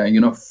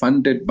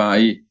funded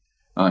by,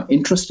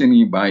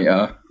 interestingly, by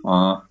a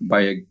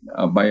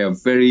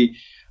very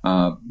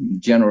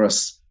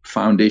generous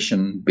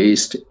foundation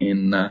based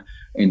in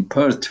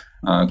Perth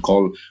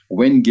called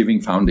When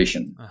Giving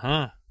Foundation.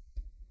 Uh-huh.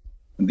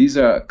 These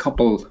are a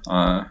couple,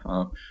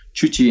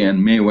 Chuchi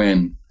and May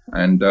Wen,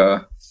 and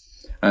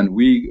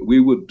we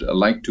would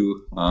like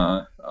to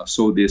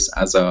show this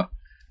as a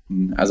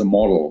as a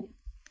model,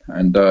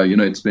 and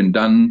it's been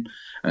done,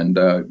 and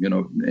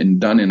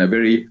done in a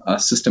very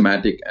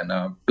systematic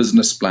and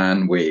business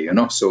plan way,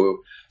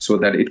 so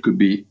that it could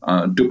be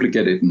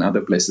duplicated in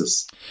other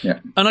places. Yeah.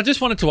 And I just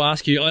wanted to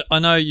ask you, I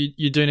know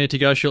you do need to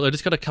go shortly. I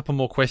just got a couple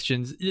more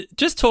questions.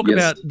 Just talk Yes.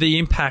 about the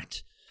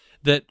impact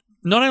that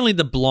not only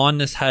the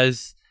blindness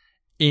has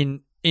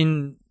in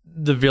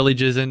the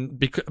villages,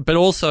 but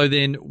also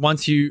then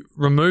once you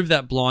remove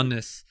that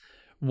blindness,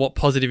 what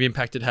positive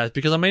impact it has.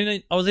 Because, I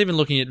mean, I was even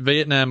looking at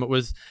Vietnam. It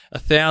was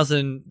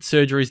 1,000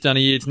 surgeries done a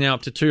year. It's now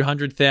up to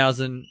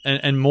 200,000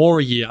 and more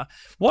a year.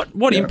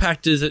 What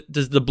impact does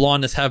the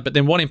blindness have? But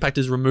then what impact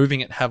does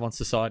removing it have on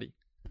society?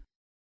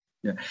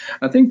 Yeah,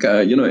 I think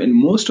in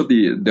most of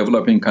the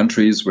developing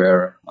countries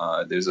where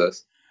there's a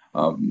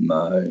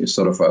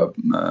sort of a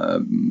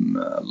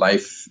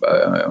life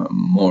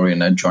more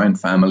in a joint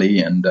family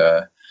and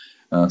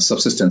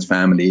subsistence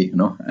family,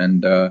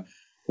 and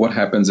what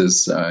happens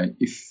is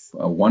if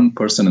one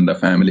person in the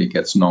family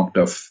gets knocked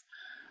off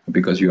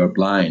because you are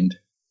blind,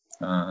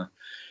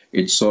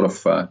 it sort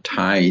of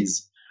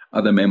ties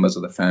other members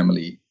of the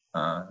family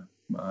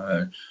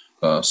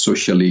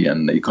socially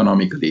and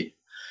economically.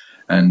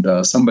 And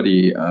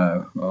somebody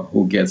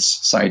who gets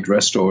sight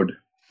restored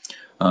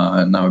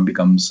now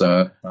becomes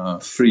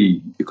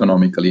free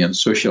economically and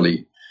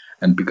socially,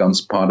 and becomes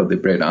part of the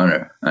bread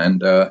earner.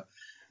 And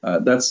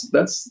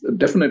that's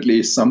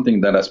definitely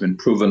something that has been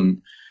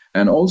proven.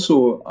 And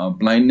also,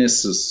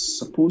 blindness is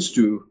supposed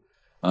to,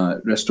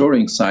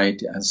 restoring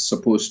sight is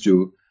supposed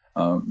to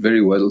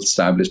very well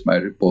established by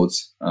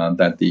reports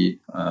that the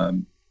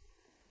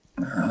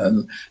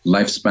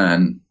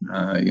lifespan,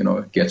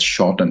 gets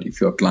shortened if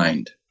you're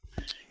blind.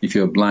 If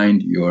you're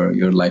blind, your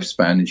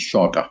lifespan is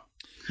shorter.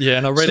 Yeah,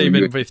 and I read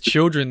even with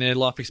children, their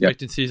life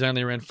expectancy is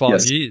only around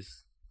 5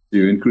 years.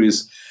 You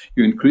increase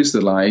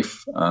the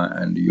life,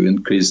 and you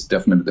increase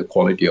definitely the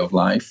quality of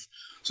life.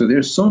 So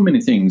there's so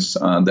many things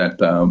that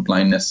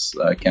blindness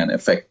can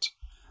affect,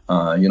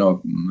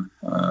 and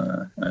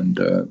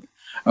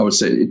I would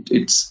say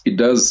it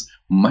does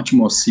much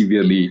more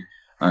severely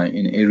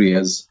in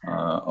areas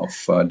of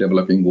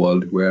developing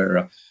world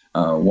where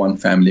one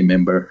family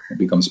member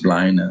becomes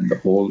blind and the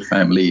whole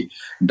family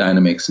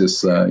dynamics is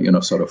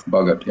sort of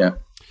buggered. Yeah.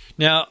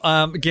 Now,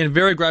 again,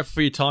 very grateful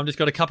for your time. Just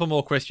got a couple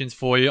more questions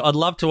for you. I'd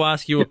love to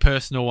ask you a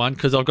personal one,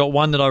 because I've got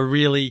one that I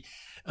really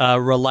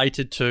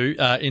related to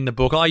in the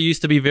book. I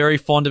used to be very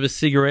fond of a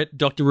cigarette,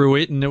 Dr.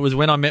 Ruit, and it was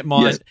when I met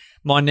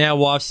my now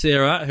wife,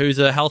 Sarah, who's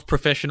a health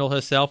professional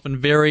herself and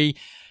very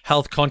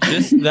health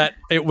conscious, that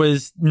it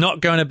was not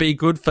going to be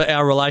good for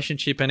our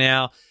relationship and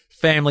our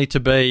family to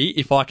be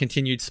if I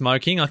continued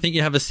smoking. I think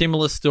you have a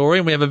similar story,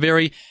 and we have a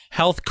very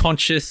health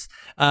conscious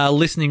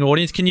listening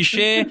audience. Can you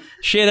share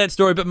that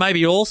story, but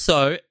maybe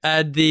also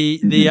add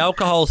the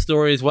alcohol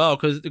story as well,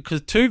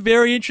 because two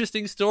very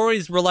interesting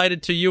stories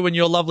related to you and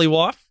your lovely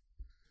wife.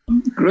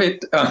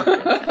 Great. From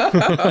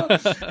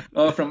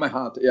my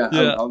heart. Yeah.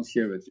 I'll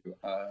share with you.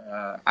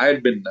 I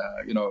had been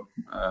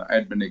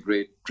a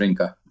great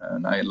drinker,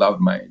 and I loved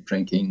my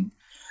drinking.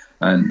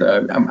 And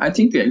I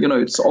think,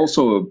 it's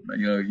also,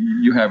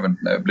 you have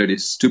a bloody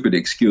stupid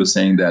excuse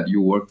saying that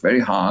you work very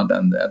hard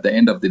and at the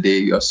end of the day,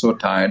 you're so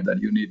tired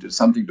that you need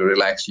something to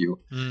relax you.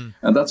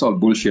 And that's all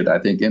bullshit, I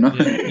think,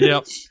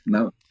 Yeah.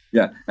 No.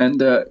 Yeah.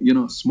 And,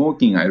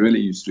 smoking, I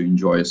really used to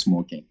enjoy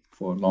smoking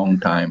for a long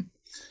time.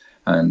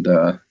 And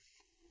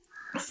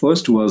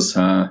first was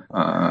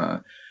I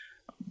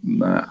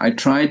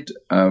tried,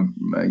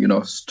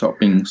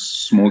 stopping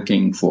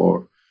smoking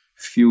for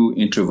few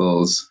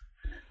intervals.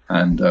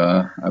 And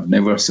I've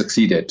never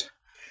succeeded.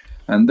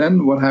 And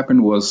then what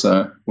happened was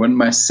when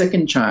my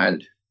second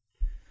child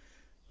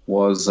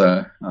was,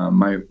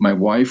 my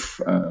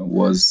wife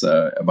was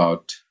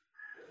about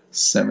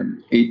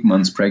 7-8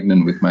 months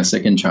pregnant with my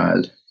second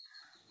child.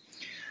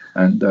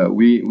 And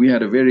we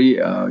had a very,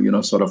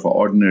 sort of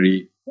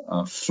ordinary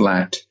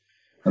flat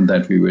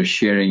that we were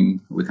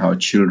sharing with our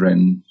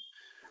children.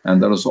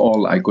 And that was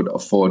all I could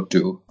afford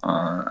to.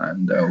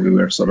 And we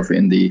were sort of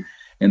in the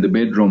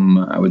bedroom.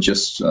 I was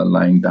just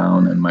lying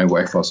down, and my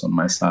wife was on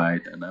my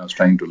side, and I was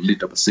trying to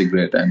lit up a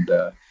cigarette and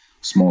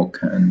smoke.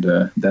 And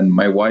then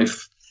my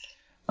wife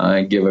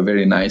gave a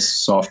very nice,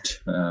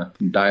 soft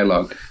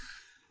dialogue,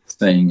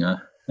 saying,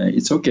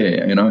 "It's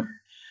okay,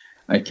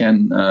 I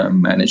can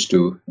manage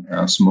to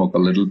smoke a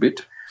little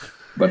bit,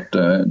 but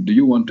do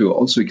you want to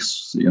also,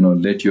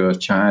 let your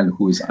child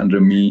who is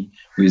under me,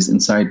 who is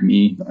inside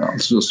me,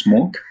 also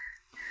smoke?"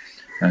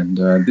 And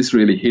this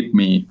really hit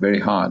me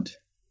very hard.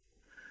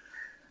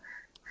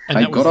 And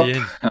I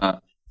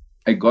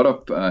got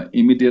up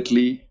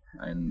immediately,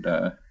 and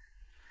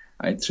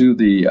I threw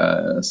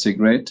the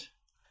cigarette,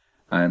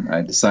 and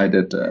I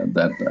decided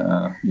that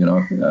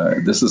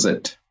this is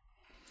it.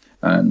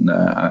 And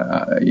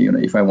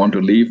if I want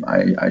to leave,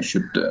 I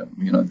should.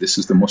 This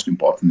is the most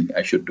important thing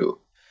I should do.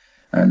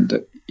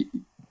 And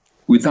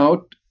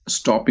without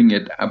stopping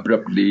it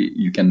abruptly,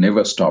 you can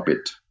never stop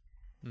it.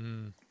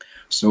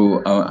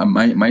 So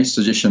my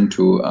suggestion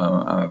to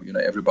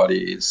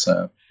everybody is.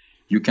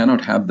 You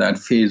cannot have that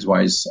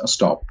phase-wise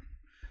stop.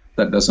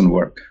 That doesn't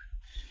work.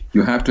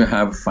 You have to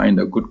find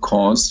a good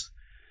cause,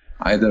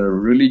 either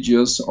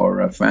religious or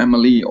a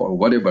family or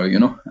whatever,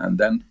 and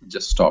then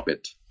just stop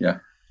it. Yeah,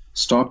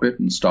 stop it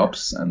and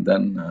stops, and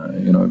then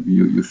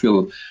you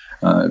feel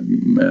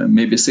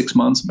maybe 6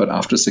 months, but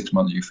after 6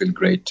 months you feel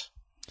great.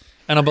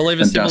 And I believe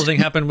a similar thing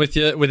happened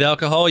with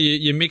alcohol.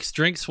 You mixed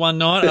drinks one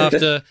night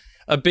after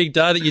a big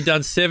day that you'd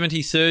done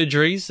 70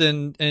 surgeries,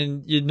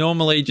 and you'd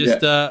normally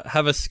just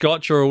have a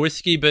scotch or a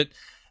whiskey, but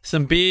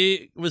some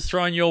beer was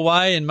thrown your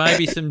way, and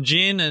maybe some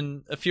gin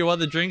and a few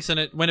other drinks, and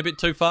it went a bit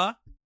too far.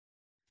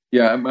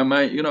 Yeah,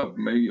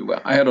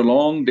 I had a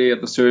long day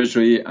at the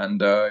surgery,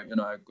 and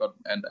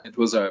and it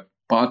was a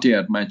party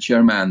at my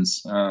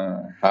chairman's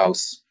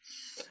house,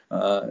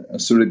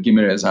 Surit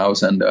Gimire's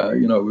house, and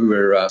we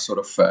were I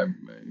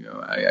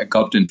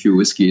gulped in a few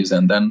whiskeys,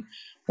 and then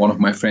one of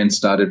my friends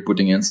started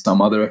putting in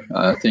some other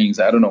things.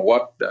 I don't know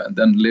what.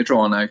 Then later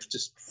on, I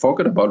just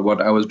forgot about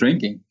what I was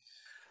drinking.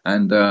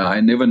 And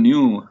I never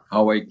knew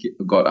how I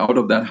got out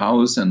of that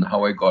house and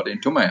how I got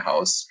into my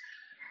house.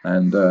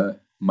 And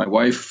my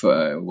wife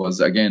was,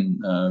 again,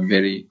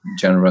 very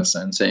generous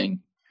and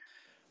saying,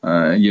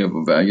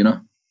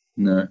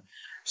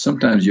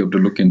 sometimes you have to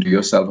look into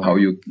yourself, how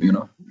you're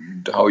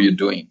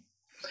doing.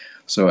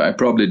 So I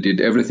probably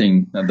did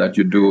everything that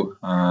you do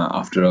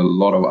after a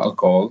lot of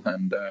alcohol,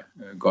 and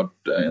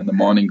in the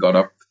morning got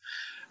up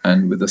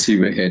and with a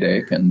severe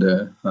headache.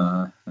 And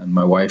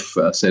my wife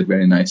said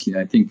very nicely,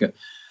 I think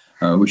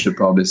we should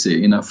probably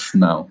say enough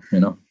now,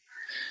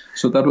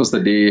 So that was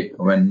the day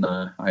when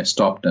I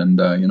stopped, and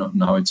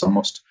now it's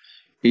almost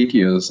 8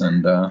 years,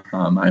 and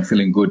I'm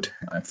feeling good.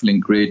 I'm feeling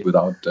great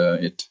without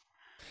it,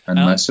 and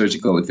my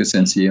surgical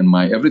efficiency and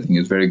my everything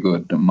is very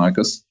good,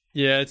 Marcus.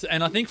 Yeah,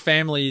 and I think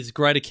family is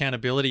great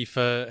accountability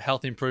for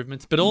health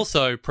improvements, but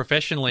also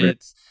professionally,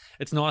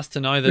 it's nice to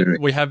know that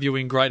we have you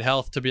in great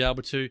health to be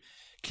able to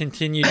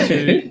continue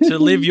to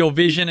live your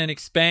vision and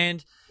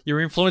expand your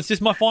influence.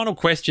 Just my final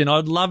question.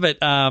 I'd love it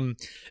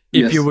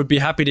if you would be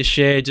happy to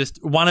share just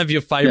one of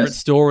your favorite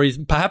stories,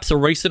 perhaps a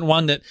recent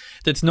one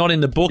that's not in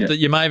the book that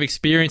you may have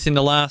experienced in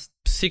the last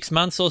 6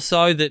 months or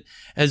so that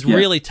has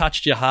really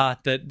touched your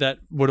heart, that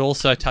would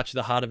also touch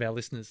the heart of our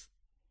listeners.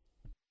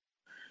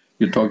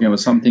 You're talking about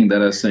something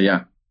that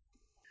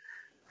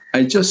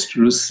I just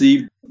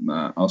received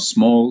a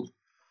small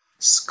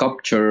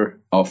sculpture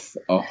of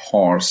a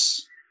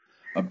horse,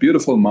 a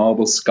beautiful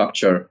marble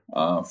sculpture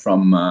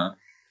from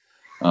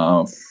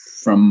a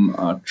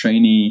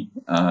trainee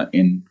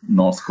in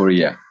North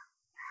Korea,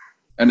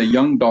 and a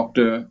young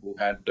doctor who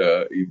had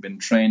been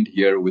trained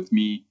here with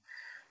me,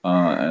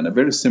 and a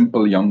very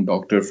simple young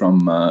doctor from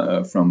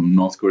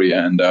North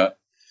Korea, and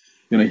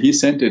he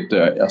sent it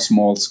a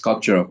small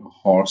sculpture of a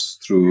horse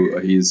through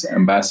his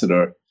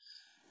ambassador,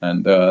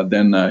 and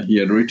then he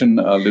had written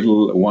a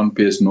little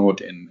one-page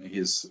note in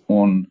his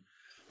own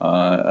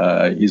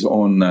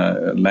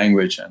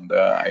language, and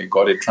I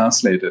got it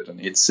translated,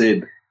 and it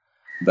said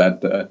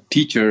that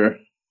teacher,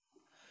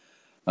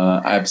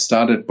 I've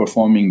started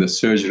performing the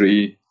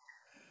surgery,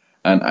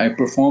 and I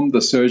performed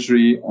the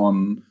surgery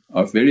on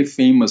a very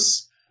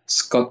famous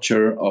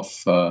sculpture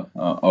of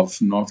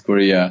North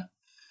Korea,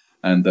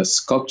 and the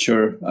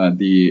sculpture,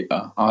 the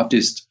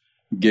artist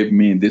gave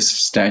me this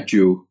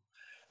statue,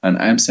 and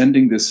I'm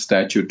sending this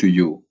statue to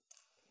you.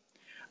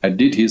 I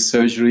did his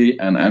surgery,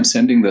 and I'm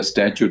sending the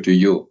statue to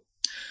you.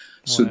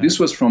 So this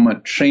was from a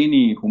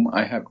trainee whom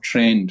I have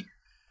trained,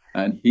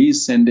 and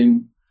he's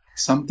sending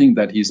something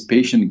that his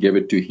patient gave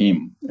it to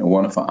him,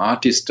 one of an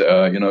artist,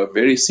 a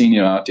very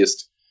senior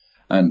artist.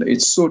 And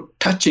it's so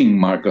touching,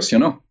 Marcus,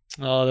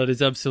 Oh, that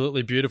is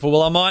absolutely beautiful.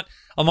 Well, I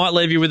might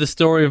leave you with a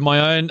story of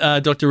my own,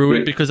 Dr.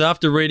 Ruid, because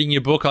after reading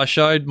your book, I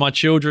showed my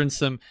children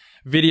some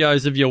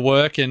videos of your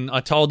work, and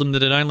I told them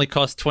that it only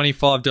cost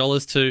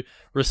 $25 to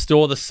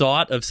restore the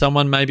sight of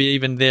someone maybe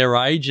even their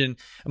age, and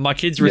my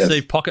kids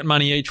receive pocket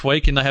money each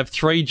week, and they have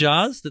 3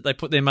 jars that they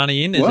put their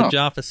money in. There's a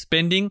jar for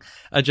spending,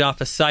 a jar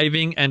for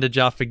saving, and a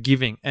jar for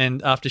giving.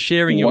 And after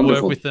sharing your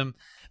work with them,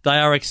 they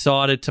are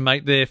excited to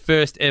make their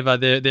first ever.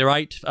 They're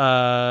 8,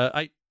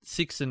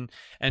 6 and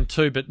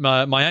 2, but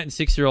my 8 and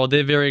 6-year-old,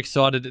 they're very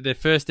excited that their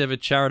first ever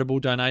charitable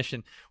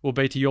donation will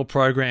be to your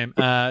program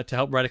to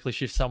help radically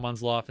shift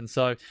someone's life. And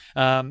so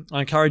I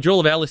encourage all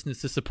of our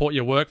listeners to support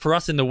your work. For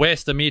us in the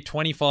West, a mere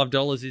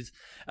 $25 is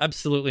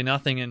absolutely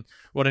nothing, and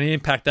what an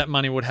impact that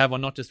money would have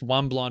on not just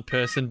one blind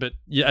person, but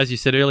as you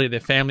said earlier,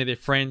 their family, their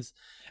friends,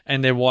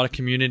 and their wider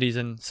communities.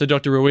 And so,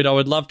 Dr. Ruid, I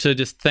would love to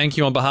just thank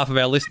you on behalf of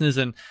our listeners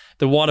and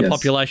the wider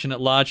population at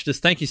large.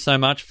 Just thank you so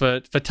much for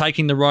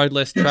taking the road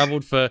less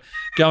traveled, for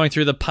going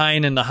through the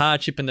pain and the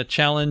hardship and the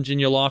challenge in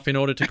your life in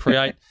order to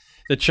create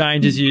the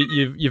changes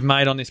you've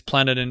made on this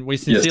planet. And we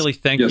sincerely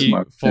thank you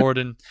Mark. for it.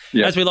 And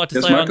as we like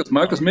to say,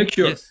 Marcus, make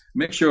sure that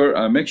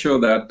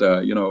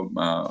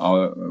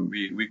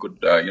we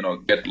could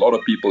get a lot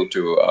of people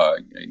to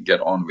get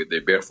on with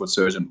the Barefoot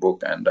Surgeon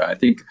book, and I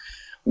think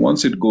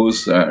once it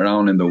goes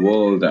around in the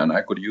world, and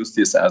I could use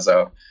this as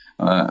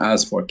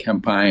for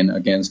campaign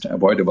against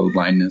avoidable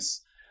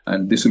blindness,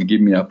 and this will give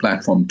me a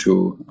platform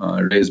to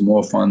raise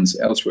more funds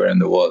elsewhere in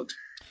the world.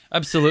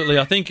 Absolutely.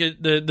 I think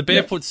the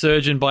Barefoot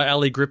Surgeon by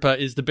Ali Gripper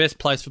is the best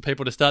place for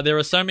people to start. There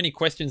are so many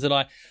questions that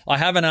I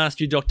haven't asked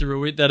you, Dr.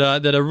 Ruit, that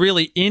are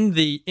really in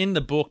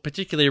the book,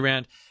 particularly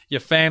around your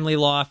family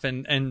life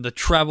and the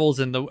travels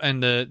and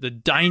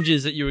the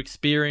dangers that you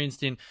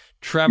experienced in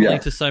traveling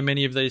to so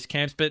many of these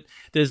camps. But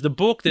there's the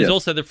book. There's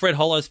also the Fred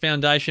Hollows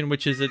Foundation,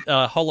 which is at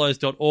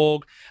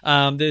hollows.org.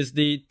 There's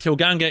the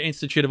Tilgunga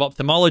Institute of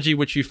Ophthalmology,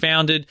 which you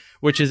founded,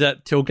 which is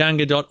at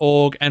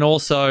tilgunga.org, and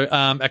also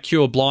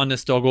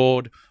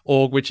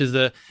acureblindness.org, which is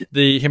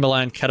the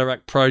Himalayan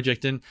Cataract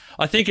Project. And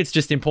I think it's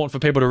just important for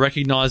people to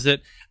recognize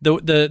that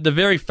the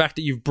very fact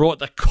that you've brought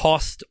the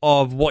cost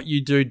of what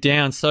you do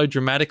down so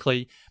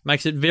dramatically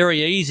makes it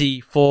very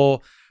easy for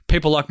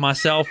people like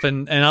myself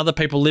and other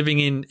people living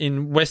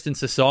in Western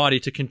society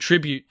to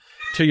contribute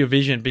to your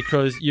vision,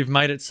 because you've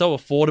made it so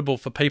affordable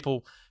for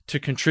people to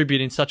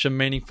contribute in such a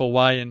meaningful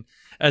way. And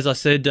as I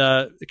said,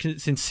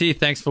 sincere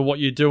thanks for what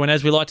you do. And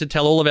as we like to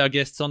tell all of our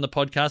guests on the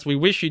podcast, we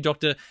wish you,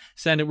 Dr.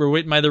 Sanduk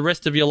Ruit, may the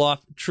rest of your life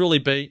truly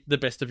be the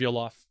best of your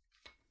life.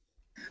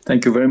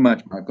 Thank you very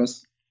much,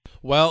 Marcus.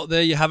 Well,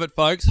 there you have it,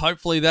 folks.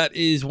 Hopefully that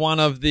is one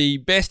of the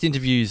best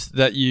interviews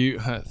that you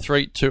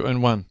 3, 2,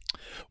 and 1.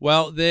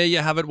 Well, there you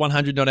have it,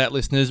 100 Not Out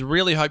listeners.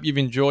 Really hope you've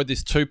enjoyed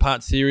this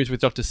 2-part series with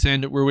Dr.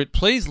 Sanduk Ruit.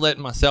 Please let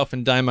myself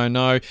and Damo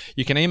know.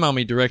 You can email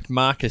me direct,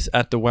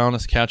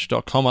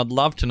 marcus@thewellnesscouch.com. I'd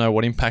love to know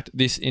what impact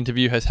this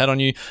interview has had on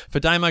you. For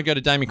Damo, go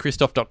to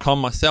damianchristoph.com,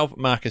 myself,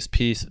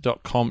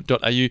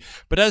 marcuspearce.com.au.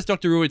 But as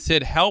Dr. Ruit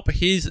said, help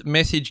his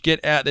message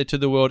get out there to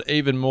the world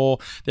even more.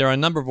 There are a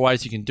number of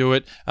ways you can do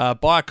it.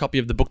 Buy a copy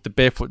of the book, The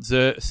Barefoot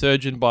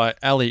Surgeon by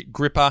Ali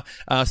Gripper.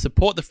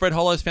 Support the Fred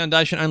Hollows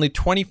Foundation. Only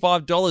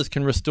 $25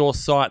 can restore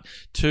sight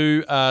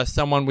to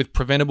someone with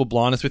preventable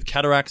blindness, with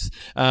cataracts.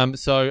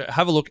 So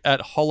have a look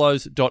at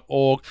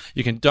hollows.org.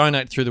 You can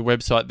donate through the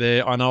website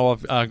there. I know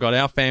I've got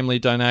our family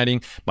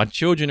donating. My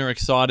children are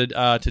excited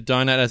to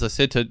donate. As I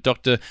said to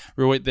Dr.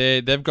 Ruit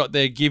there, they've got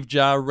their give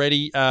jar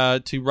ready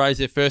to raise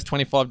their first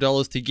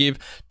 $25 to give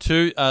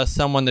to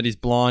someone that is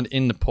blind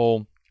in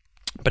Nepal.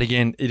 But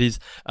again, it is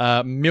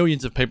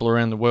millions of people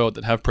around the world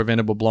that have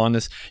preventable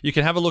blindness. You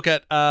can have a look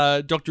at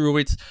Dr.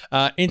 Ruit's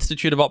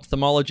Institute of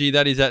Ophthalmology.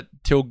 That is at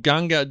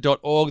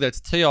tilgunga.org.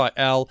 That's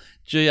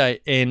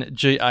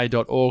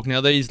tilganga.org.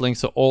 Now, these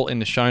links are all in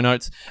the show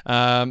notes.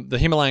 The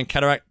Himalayan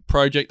Cataract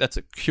Project, that's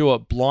at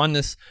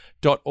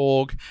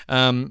cureblindness.org.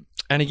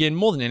 And again,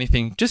 more than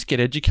anything, just get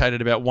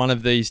educated about one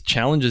of these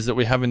challenges that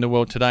we have in the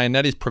world today, and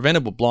that is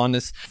preventable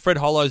blindness. Fred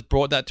Hollows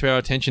brought that to our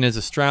attention as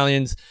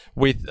Australians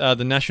with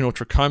the National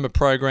Trachoma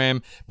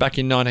Program back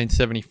in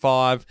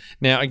 1975.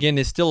 Now, again,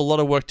 there's still a lot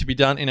of work to be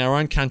done in our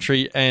own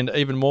country and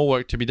even more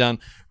work to be done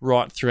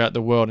right throughout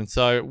the world. And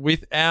so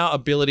with our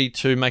ability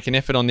to make an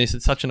effort on this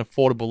at such an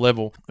affordable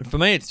level, and for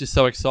me, it's just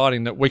so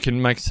exciting that we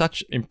can make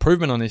such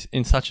improvement on this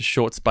in such a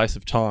short space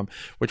of time,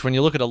 which when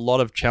you look at a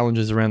lot of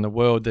challenges around the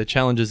world, they're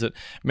challenges that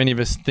many of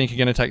us think are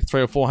going to take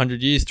 300 or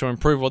 400 years to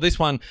improve. Well, this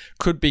one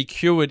could be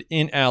cured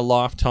in our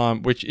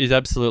lifetime, which is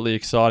absolutely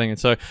exciting. And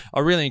so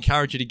I really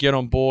encourage you to get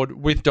on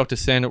board with Dr.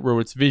 Sanduk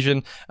Ruit's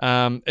vision.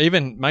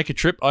 Even make a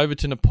trip over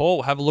to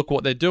Nepal, have a look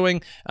what they're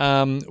doing.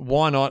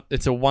 Why not?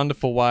 It's a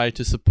wonderful way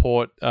to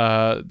support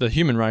the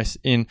human race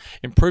in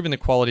improving the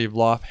quality of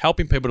life,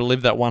 helping people to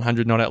live that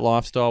 100 Not Out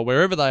lifestyle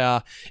wherever they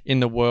are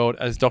in the world,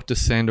 as Dr.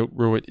 Sanduk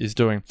Ruit is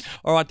doing.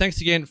 All right,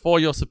 thanks again for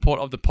your support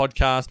of the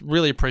podcast.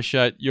 Really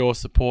appreciate your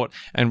support,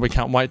 and we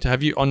can't wait to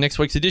have you on next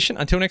week's edition.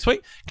 Until next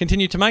week,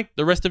 continue to make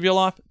the rest of your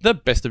life the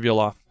best of your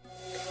life.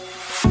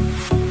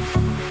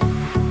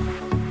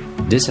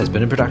 This has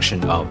been a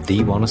production of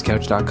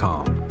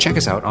TheWellnessCouch.com. Check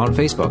us out on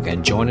Facebook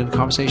and join in the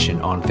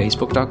conversation on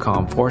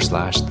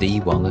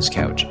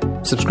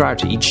Facebook.com/TheWellnessCouch. Subscribe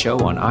to each show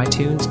on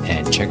iTunes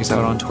and check us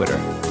out on Twitter.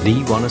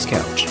 The Wellness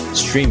Couch,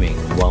 streaming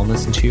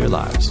wellness into your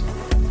lives.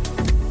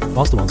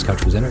 Whilst the Wellness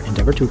Couch presenter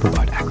endeavor to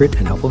provide accurate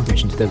and helpful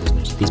information to their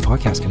listeners, these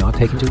podcasts cannot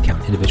take into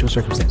account individual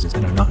circumstances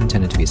and are not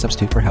intended to be a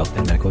substitute for health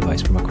and medical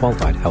advice from a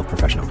qualified health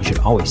professional. You should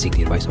always seek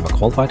the advice of a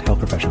qualified health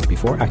professional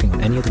before acting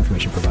on any of the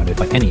information provided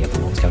by any of the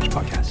Wellness Couch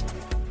podcasts.